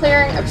for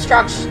clearing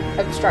obstruct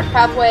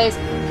pathways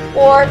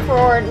or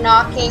for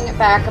knocking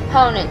back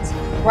opponents.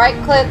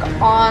 Right-click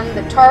on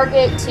the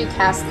target to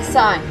cast the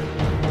sign.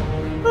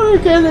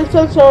 Okay, that's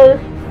so sorry.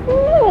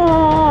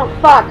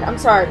 Fuck, I'm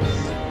sorry.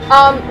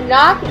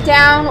 Knock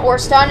down or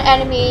stun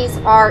enemies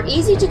are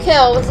easy to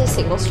kill with a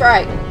single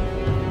strike.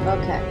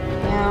 Okay,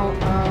 now,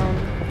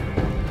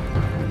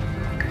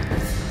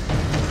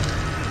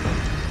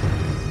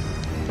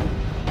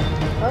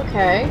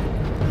 okay.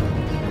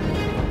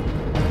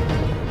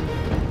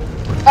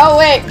 Oh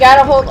wait,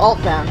 gotta hold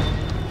Alt down.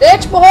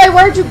 Bitch boy,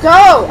 where'd you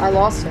go? I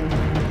lost him.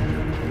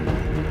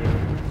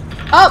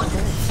 Oh!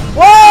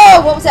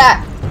 Whoa! What was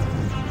that?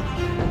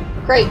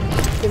 Great.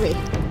 Give me.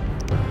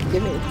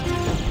 Give me.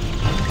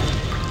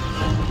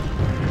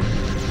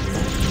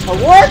 A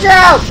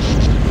wardrobe!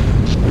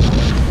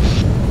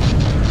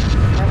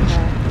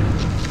 Okay.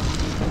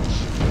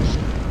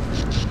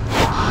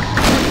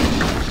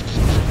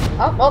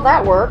 Oh, well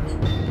that worked.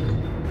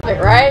 Wait,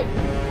 right?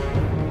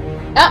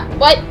 Ah,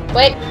 wait.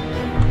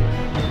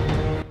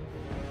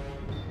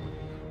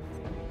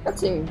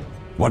 Cutscene.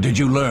 What did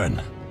you learn?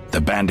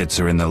 The bandits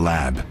are in the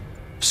lab,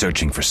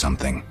 searching for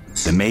something.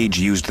 The mage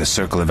used the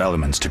Circle of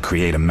Elements to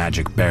create a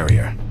magic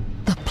barrier.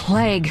 The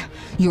plague!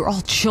 You're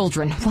all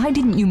children. Why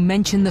didn't you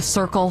mention the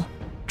circle?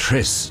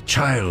 Triss,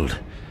 child.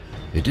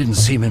 It didn't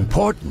seem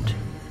important.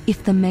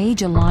 If the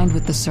mage aligned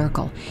with the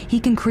circle, he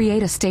can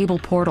create a stable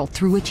portal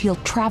through which he'll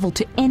travel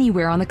to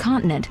anywhere on the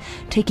continent,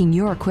 taking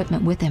your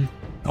equipment with him.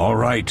 All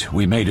right,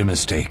 we made a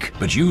mistake,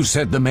 but you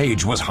said the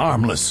mage was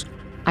harmless.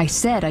 I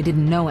said I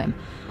didn't know him.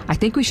 I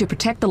think we should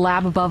protect the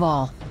lab above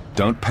all.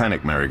 Don't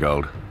panic,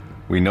 Marigold.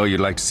 We know you'd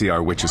like to see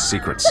our witch's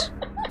secrets.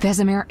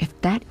 Vesemir, if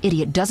that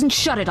idiot doesn't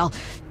shut it, I'll...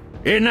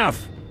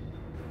 Enough!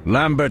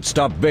 Lambert,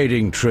 stop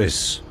baiting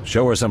Triss.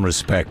 Show her some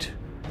respect.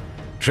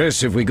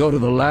 Triss, if we go to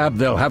the lab,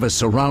 they'll have us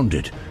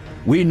surrounded.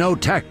 We know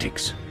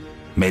tactics.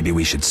 Maybe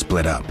we should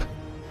split up.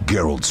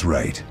 Geralt's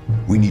right.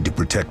 We need to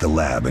protect the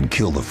lab and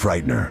kill the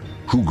Frightener.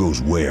 Who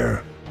goes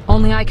where?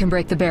 Only I can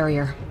break the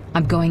barrier.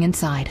 I'm going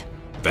inside.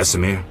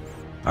 Vesemir?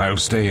 I'll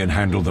stay and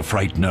handle the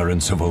Frightener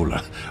and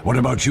Savola. What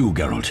about you,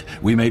 Geralt?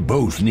 We may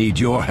both need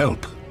your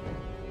help.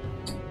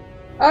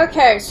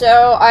 Okay,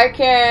 so I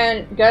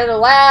can go to the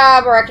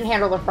lab, or I can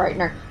handle the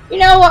Frightener. You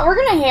know what? We're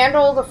gonna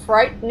handle the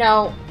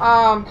No,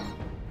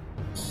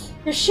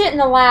 there's shit in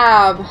the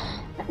lab.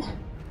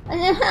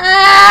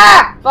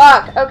 Ah!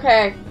 Fuck,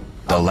 okay.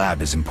 The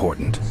lab is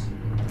important.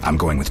 I'm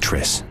going with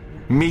Triss.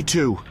 Me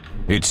too.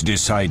 It's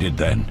decided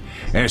then.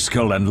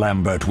 Eskel and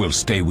Lambert will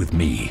stay with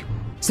me.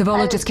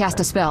 Savola just cast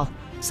a spell.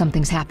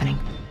 Something's happening.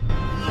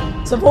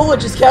 Savola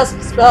just cast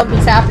a spell,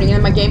 something's happening, and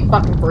then my game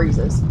fucking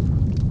freezes.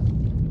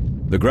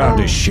 The ground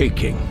is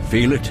shaking.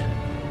 Feel it?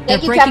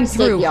 Thank you, breaking Captain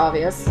through. State the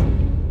obvious.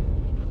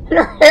 And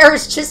her hair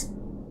is just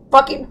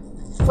fucking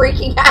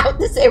freaking out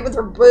the same with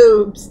her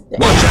boobs.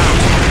 Watch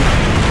out!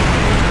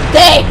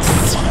 Thanks!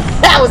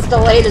 That was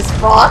delayed as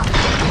fuck.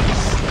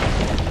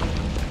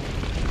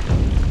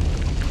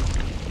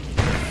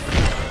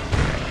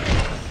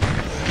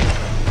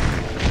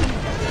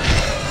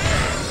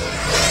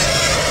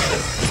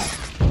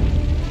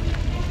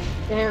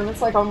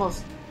 It's like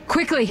almost...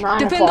 Quickly, 9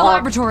 defend the o'clock.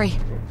 laboratory.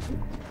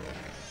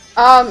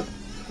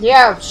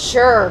 Yeah,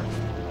 sure.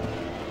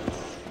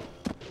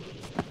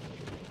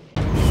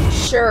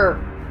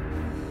 Sure.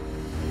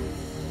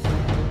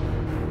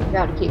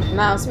 Gotta keep the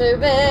mouse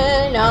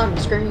moving on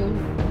the screen.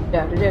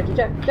 Da da da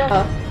da da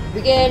da.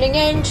 Beginning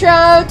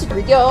intro to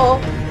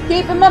real.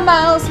 Keeping my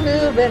mouse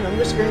moving on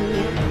the screen.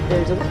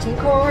 There's a left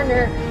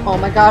corner. Oh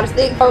my god, it's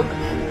the oh!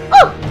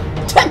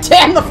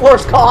 Damn, the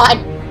floor's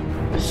gone!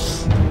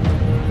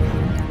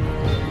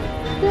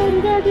 This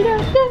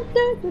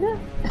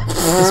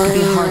could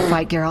be a hard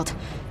fight, Geralt.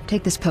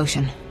 Take this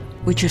potion.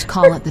 Witchers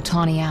call it the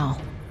Tawny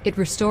Owl. It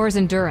restores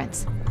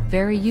endurance.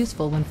 Very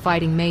useful when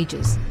fighting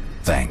mages.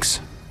 Thanks.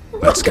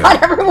 Let's go.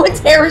 God, everyone's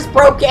hair is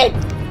broken!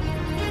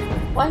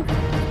 What?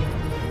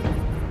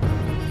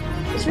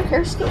 Is your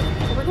hair still...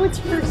 Everyone's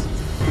hair is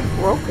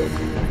broken.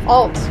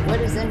 Alt, what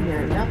is in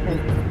here?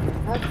 Nothing.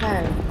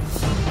 Okay.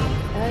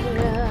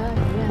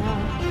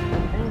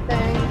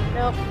 Anything?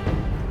 Nope.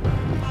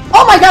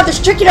 Oh my god, there's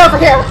chicken over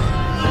here!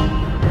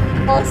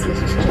 Oh, this is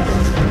chicken.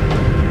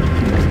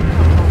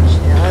 Oh,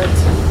 shit.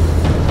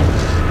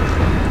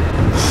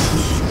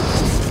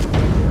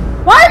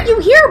 Why are you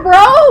here,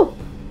 bro?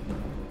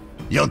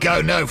 You'll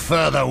go no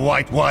further,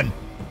 White One.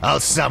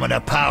 I'll summon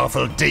a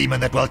powerful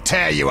demon that will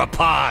tear you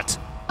apart.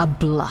 A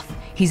bluff.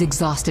 He's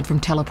exhausted from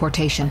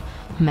teleportation.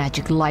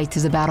 Magic lights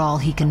is about all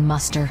he can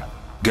muster.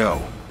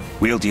 Go.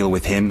 We'll deal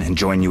with him and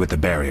join you at the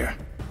barrier.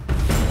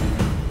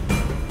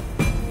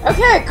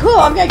 Okay, cool.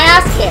 I'm gonna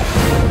ask it.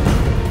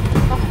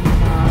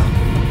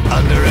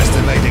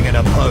 Underestimating an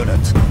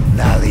opponent.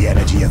 Now the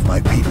energy of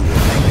my people will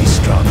make me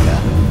stronger.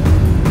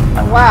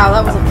 Oh, wow,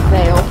 that was a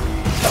fail.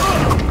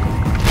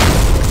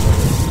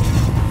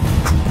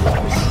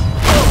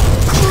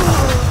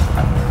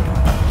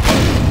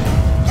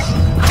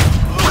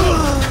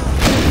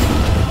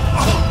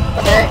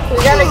 Okay, we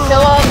gotta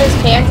kill all of his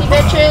panty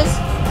bitches.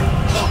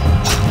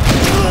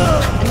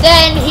 And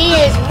then he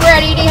is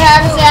ready to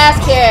have his ass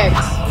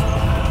kicked.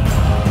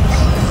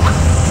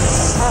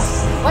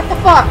 What the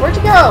fuck? Where'd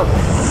you go?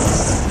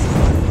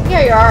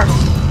 Here you are.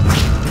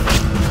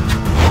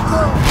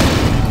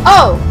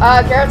 Oh,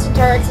 Geralt's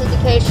endurance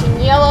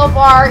indication. Yellow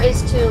bar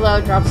is too low.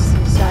 Drops to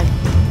the side.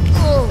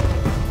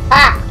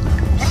 Ah!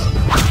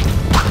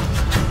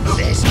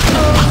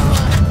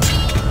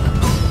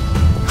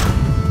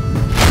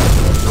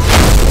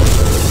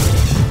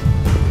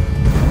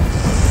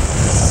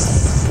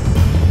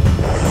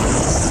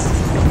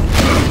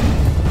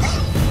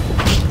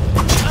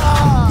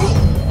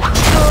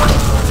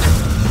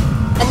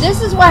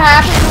 This is what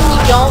happens when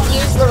you don't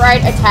use the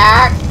right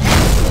attack.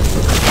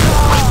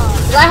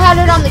 Because I had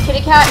it on the kitty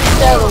cat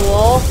instead of the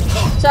wolf.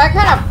 So I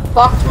kind of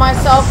fucked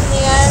myself in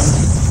the end.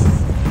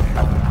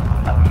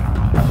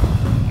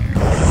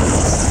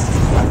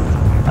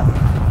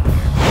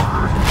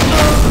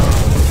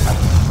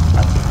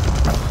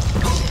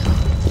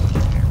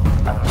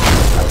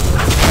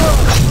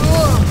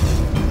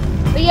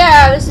 But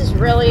yeah, this is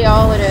really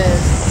all it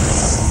is.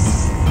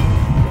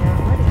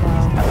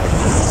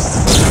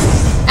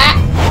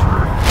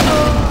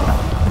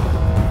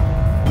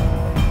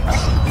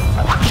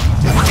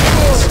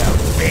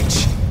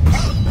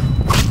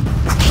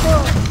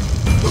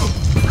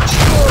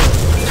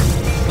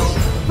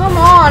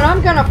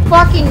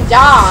 Fucking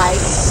die.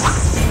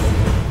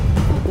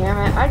 Damn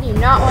it, I do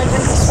not want to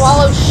drink the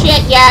swallow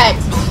shit yet.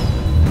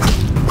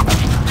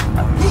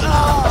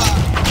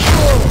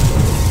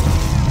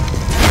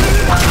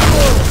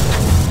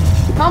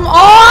 Come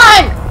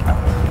on!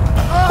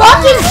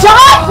 Fucking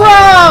die,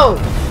 bro!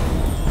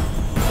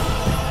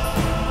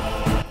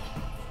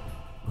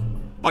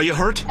 Are you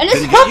hurt? And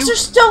his hooks are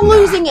still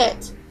losing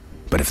it.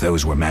 But if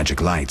those were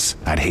magic lights,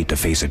 I'd hate to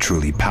face a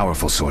truly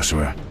powerful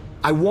sorcerer.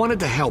 I wanted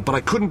to help, but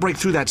I couldn't break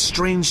through that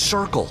strange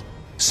circle.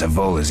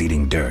 Savola's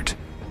eating dirt.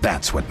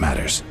 That's what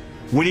matters.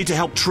 We need to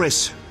help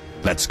Triss.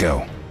 Let's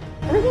go.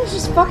 Everything's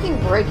just fucking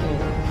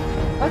breaking.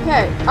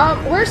 Okay,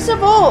 where's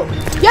Savol?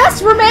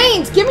 Yes,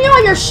 remains! Give me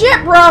all your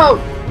shit, bro!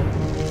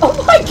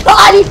 Oh my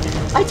god!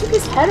 I took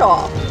his head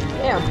off.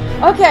 Damn.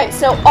 Okay,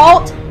 so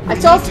Alt... We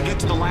need to get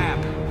to the lab.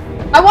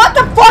 I want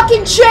the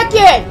fucking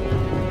chicken!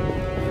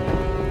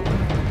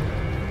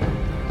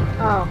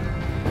 Oh.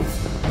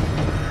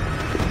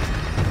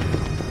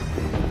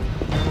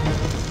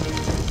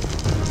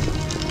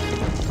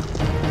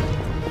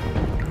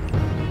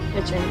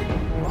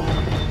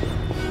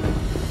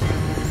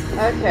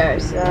 Okay,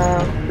 so...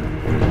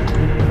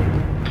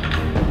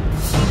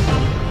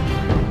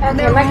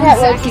 They're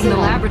ransacking the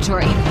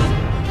laboratory.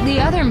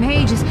 The other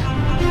mage is...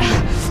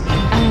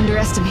 I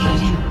underestimated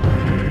him.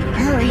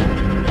 Hurry.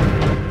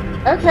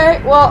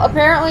 Okay, well,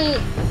 apparently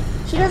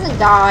she doesn't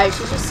die.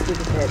 She's just a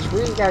stupid bitch.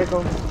 We gotta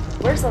go...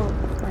 Where's the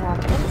lab?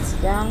 I think it's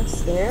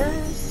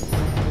downstairs?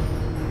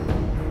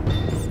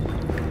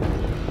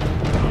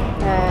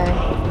 Okay.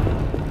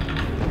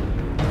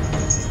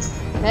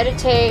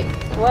 Meditate.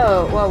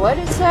 Whoa, what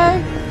did it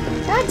say?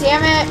 God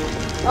damn it.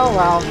 Oh,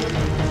 wow.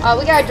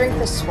 We gotta drink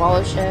this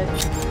swallow shit.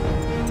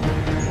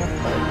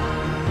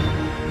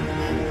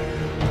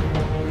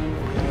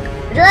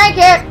 Drank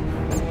it!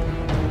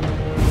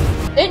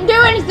 Didn't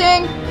do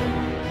anything!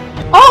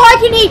 Oh, I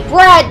can eat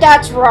bread!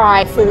 That's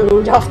right!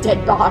 Food of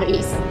dead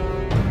bodies.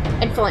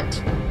 And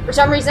flint. For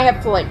some reason, I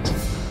have flint.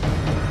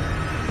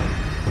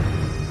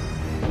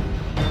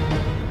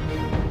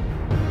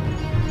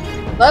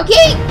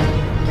 Loki!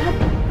 God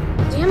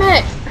damn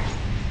it!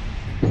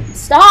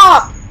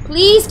 Stop!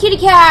 Please, kitty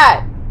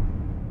cat!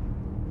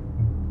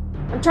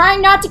 I'm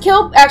trying not to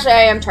kill... Actually,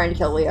 I am trying to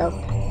kill Leo.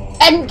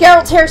 And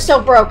Geralt's hair's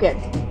still broken.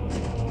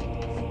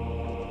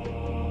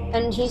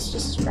 And he's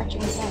just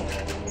scratching his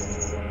head.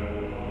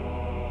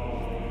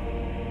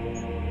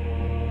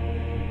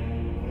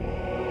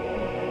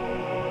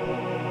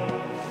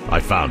 I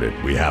found it.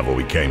 We have what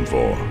we came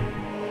for.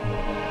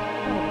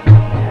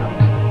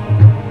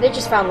 They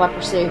just found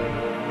leprosy.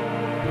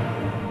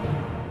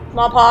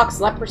 Smallpox,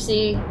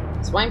 leprosy,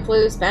 swine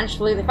flu, Spanish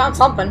flu. They found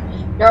something.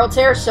 Geralt's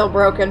hair is still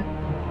broken.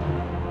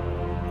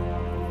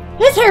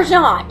 His hair's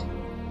not!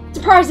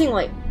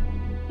 Surprisingly.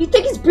 You'd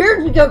think his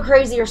beard would go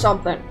crazy or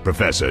something.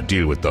 Professor,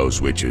 deal with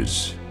those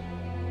witches.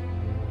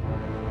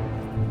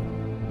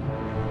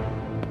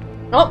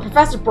 Oh,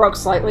 Professor broke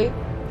slightly.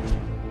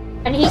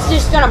 And he's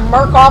just gonna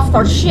murk off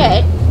their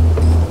shit.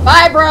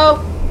 Bye, bro!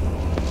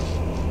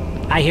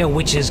 I hear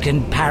witches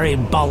can parry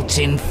bolts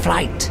in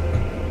flight.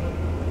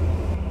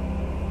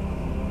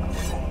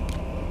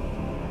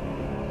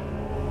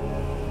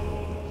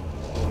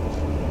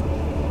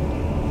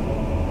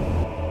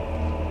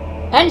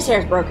 And his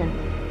hair's broken.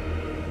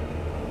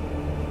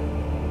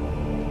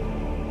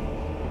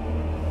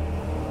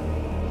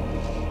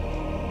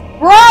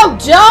 Bro,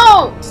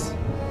 don't!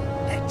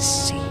 Let's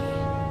see.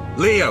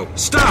 Leo,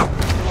 stop!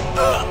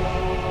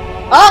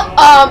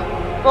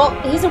 Well,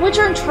 he's a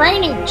witcher in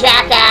training,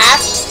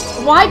 jackass!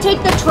 Why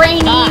take the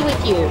trainee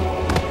with you?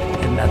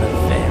 Another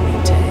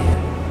fairy tale.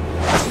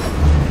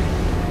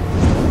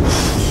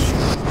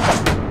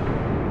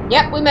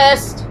 Yep, we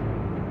missed.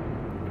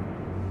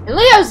 And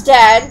Leo's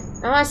dead,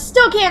 and I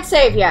still can't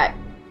save yet.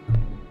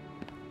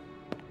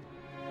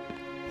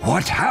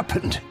 What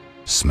happened?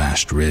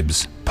 Smashed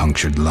ribs,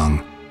 punctured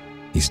lung.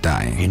 He's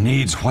dying. He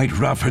needs White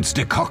Rafford's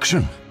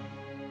decoction.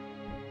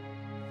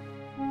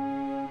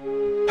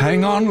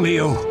 Hang on,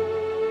 Leo.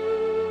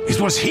 It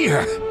was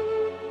here.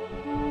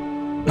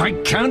 I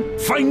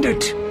can't find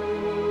it.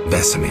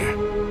 Vesemir.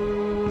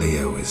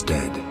 Leo is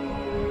dead.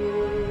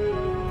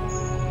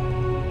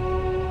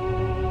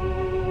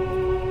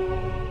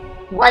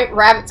 White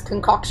Rabbit's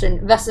concoction,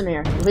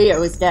 Vesemir.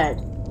 Leo is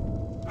dead.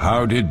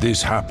 How did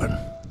this happen?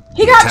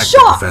 He got Attacked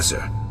shot! the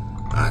Professor.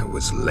 I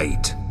was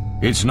late.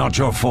 It's not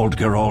your fault,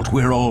 Geralt.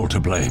 We're all to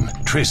blame.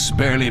 Triss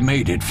barely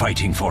made it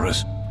fighting for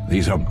us.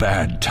 These are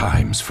bad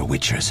times for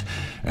witchers,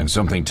 and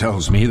something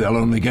tells me they'll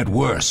only get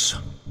worse.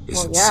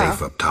 Is it yeah.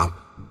 safe up top?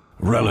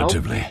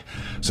 Relatively.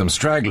 Some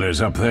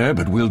stragglers up there,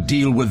 but we'll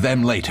deal with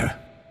them later.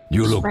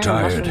 You look Spraying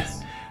tired.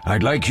 mushrooms.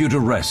 I'd like you to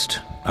rest.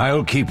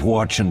 I'll keep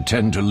watch and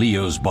tend to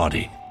Leo's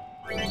body.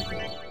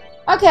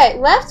 Okay,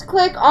 left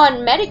click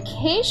on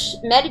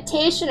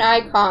meditation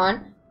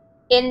icon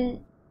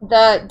in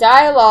the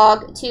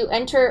dialogue to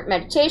enter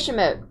meditation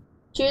mode.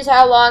 Choose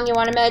how long you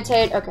want to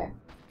meditate. Okay.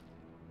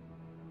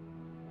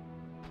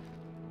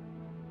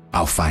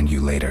 I'll find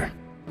you later.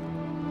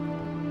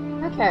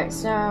 Okay,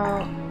 so...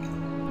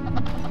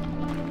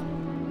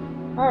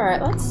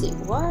 Alright, let's see.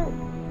 What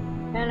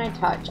can I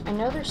touch? I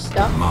know there's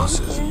stuff.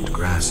 Mosses and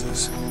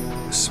grasses.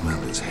 The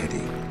smell is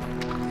heady.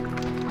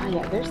 Oh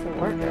yeah, there's the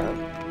wardrobe.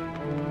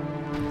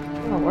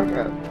 Oh,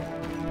 wardrobe.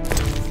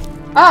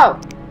 Oh!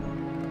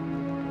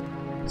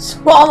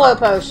 Swallow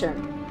potion.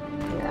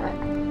 Yeah.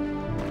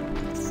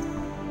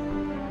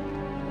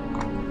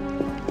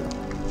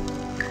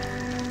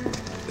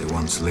 They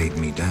once laid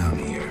me down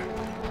here.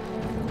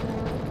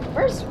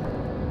 Where's...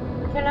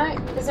 Can I...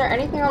 Is there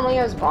anything on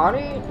Leo's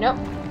body? Nope.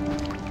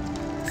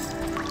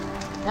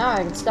 Now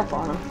I can step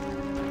on him.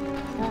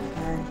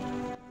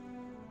 Okay.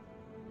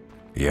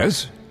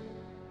 Yes?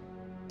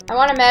 I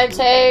want to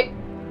meditate.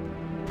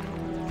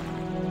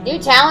 New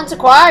talents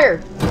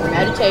acquired.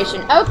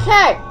 Meditation.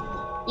 Okay.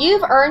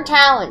 You've earned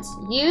talents.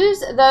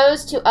 Use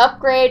those to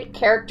upgrade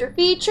character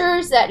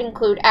features that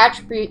include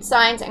attributes,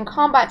 signs, and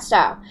combat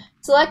style.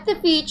 Select the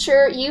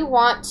feature you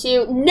want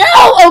to... No!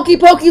 Okie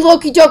Pokey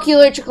Loki Doki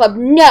Literature Club.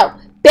 No.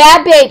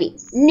 Bad baby.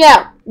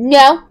 No.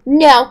 No.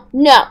 No.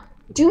 No.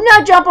 Do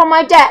not jump on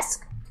my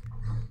desk.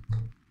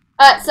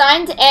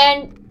 Signs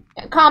and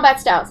combat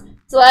styles.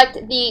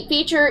 Select the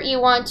feature you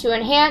want to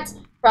enhance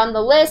from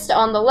the list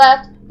on the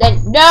left. Then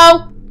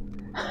no!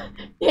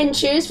 Then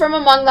choose from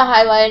among the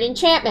highlighted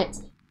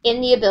enchantments.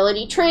 In the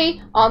ability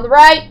tree on the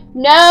right.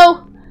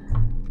 No!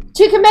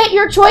 To commit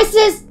your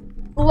choices,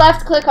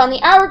 left click on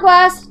the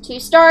hourglass to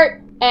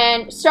start,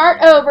 and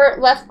start over,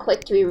 left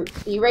click to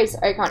erase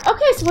icon.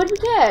 Okay, so what did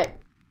we get?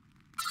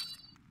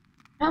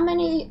 How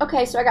many?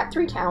 Okay, so I got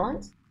 3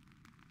 talents.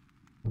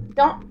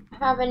 Don't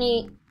have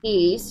any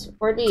these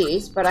or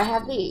these, but I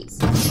have these.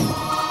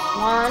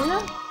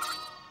 1.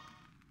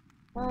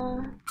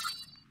 What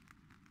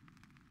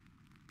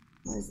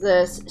is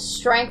this?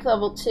 Strength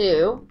level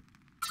 2.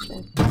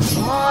 Strength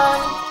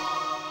 1.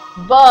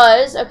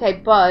 Buzz. Okay,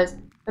 Buzz.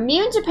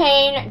 Immune to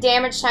pain,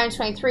 damage times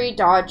 23,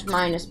 dodge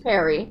minus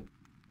parry.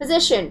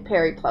 Position,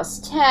 parry plus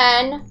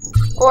 10.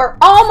 Or,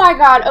 oh my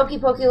god, Okie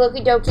Pokey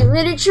Loki Dokie,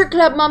 Literature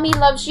Club, Mommy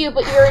loves you,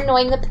 but you're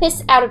annoying the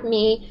piss out of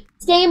me.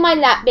 Stay in my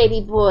lap,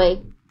 baby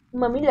boy.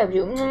 Mommy loves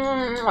you.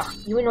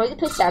 You annoy the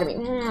piss out of me.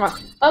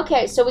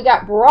 Okay, so we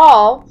got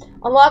Brawl.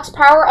 Unlocks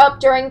power up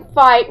during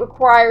fight,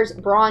 requires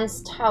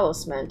Bronze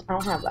Talisman. I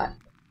don't have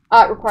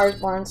that. Requires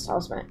Bronze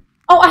Talisman.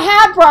 Oh, I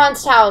have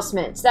Bronze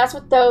Talismans. That's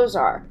what those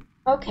are.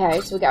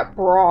 Okay, so we got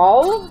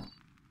Brawl.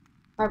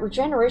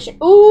 Regeneration.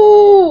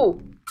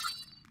 Ooh!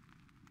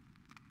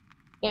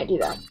 Can't do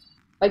that.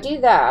 If I do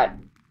that,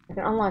 I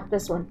can unlock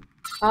this one.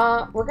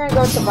 We're gonna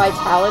go to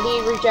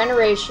Vitality,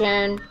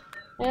 Regeneration,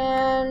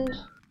 and...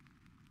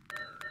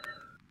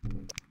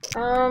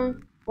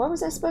 what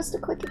was I supposed to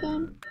click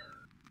again?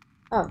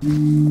 Oh.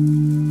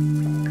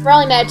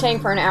 Probably meditating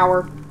for an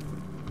hour.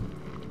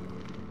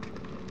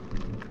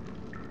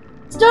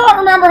 Still don't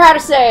remember how to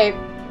save.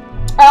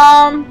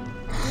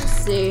 Let's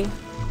see.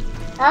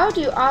 How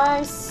do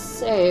I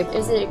save?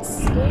 Is it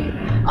escape?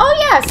 Oh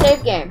yeah,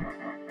 save game.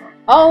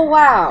 Oh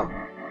wow.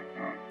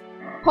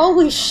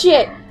 Holy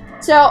shit.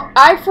 So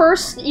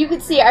you can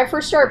see I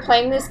first started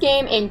playing this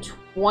game in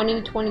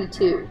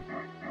 2022.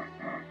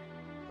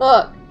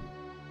 Look.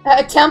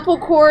 Temple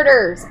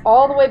Quarters,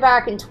 all the way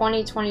back in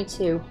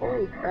 2022.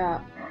 Holy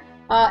crap.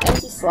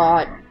 Empty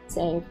slot.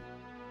 Save.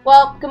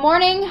 Well, good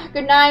morning,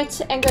 good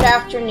night, and good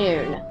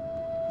afternoon.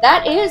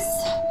 That is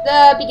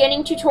the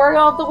beginning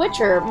tutorial of The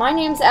Witcher. My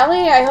name's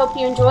Ellie. I hope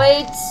you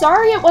enjoyed.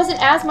 Sorry it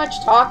wasn't as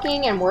much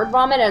talking and word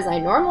vomit as I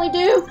normally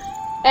do.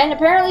 And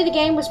apparently the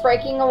game was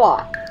breaking a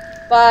lot.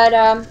 But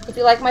if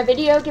you like my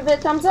video, give it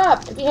a thumbs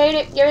up. If you hate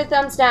it, give it a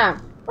thumbs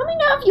down. Let me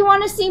know if you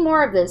want to see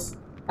more of this.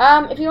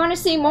 If you want to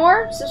see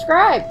more,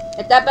 subscribe.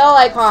 Hit that bell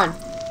icon.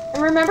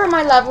 And remember,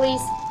 my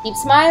lovelies, keep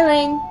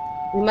smiling.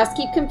 We must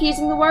keep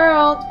confusing the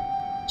world.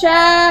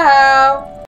 Ciao!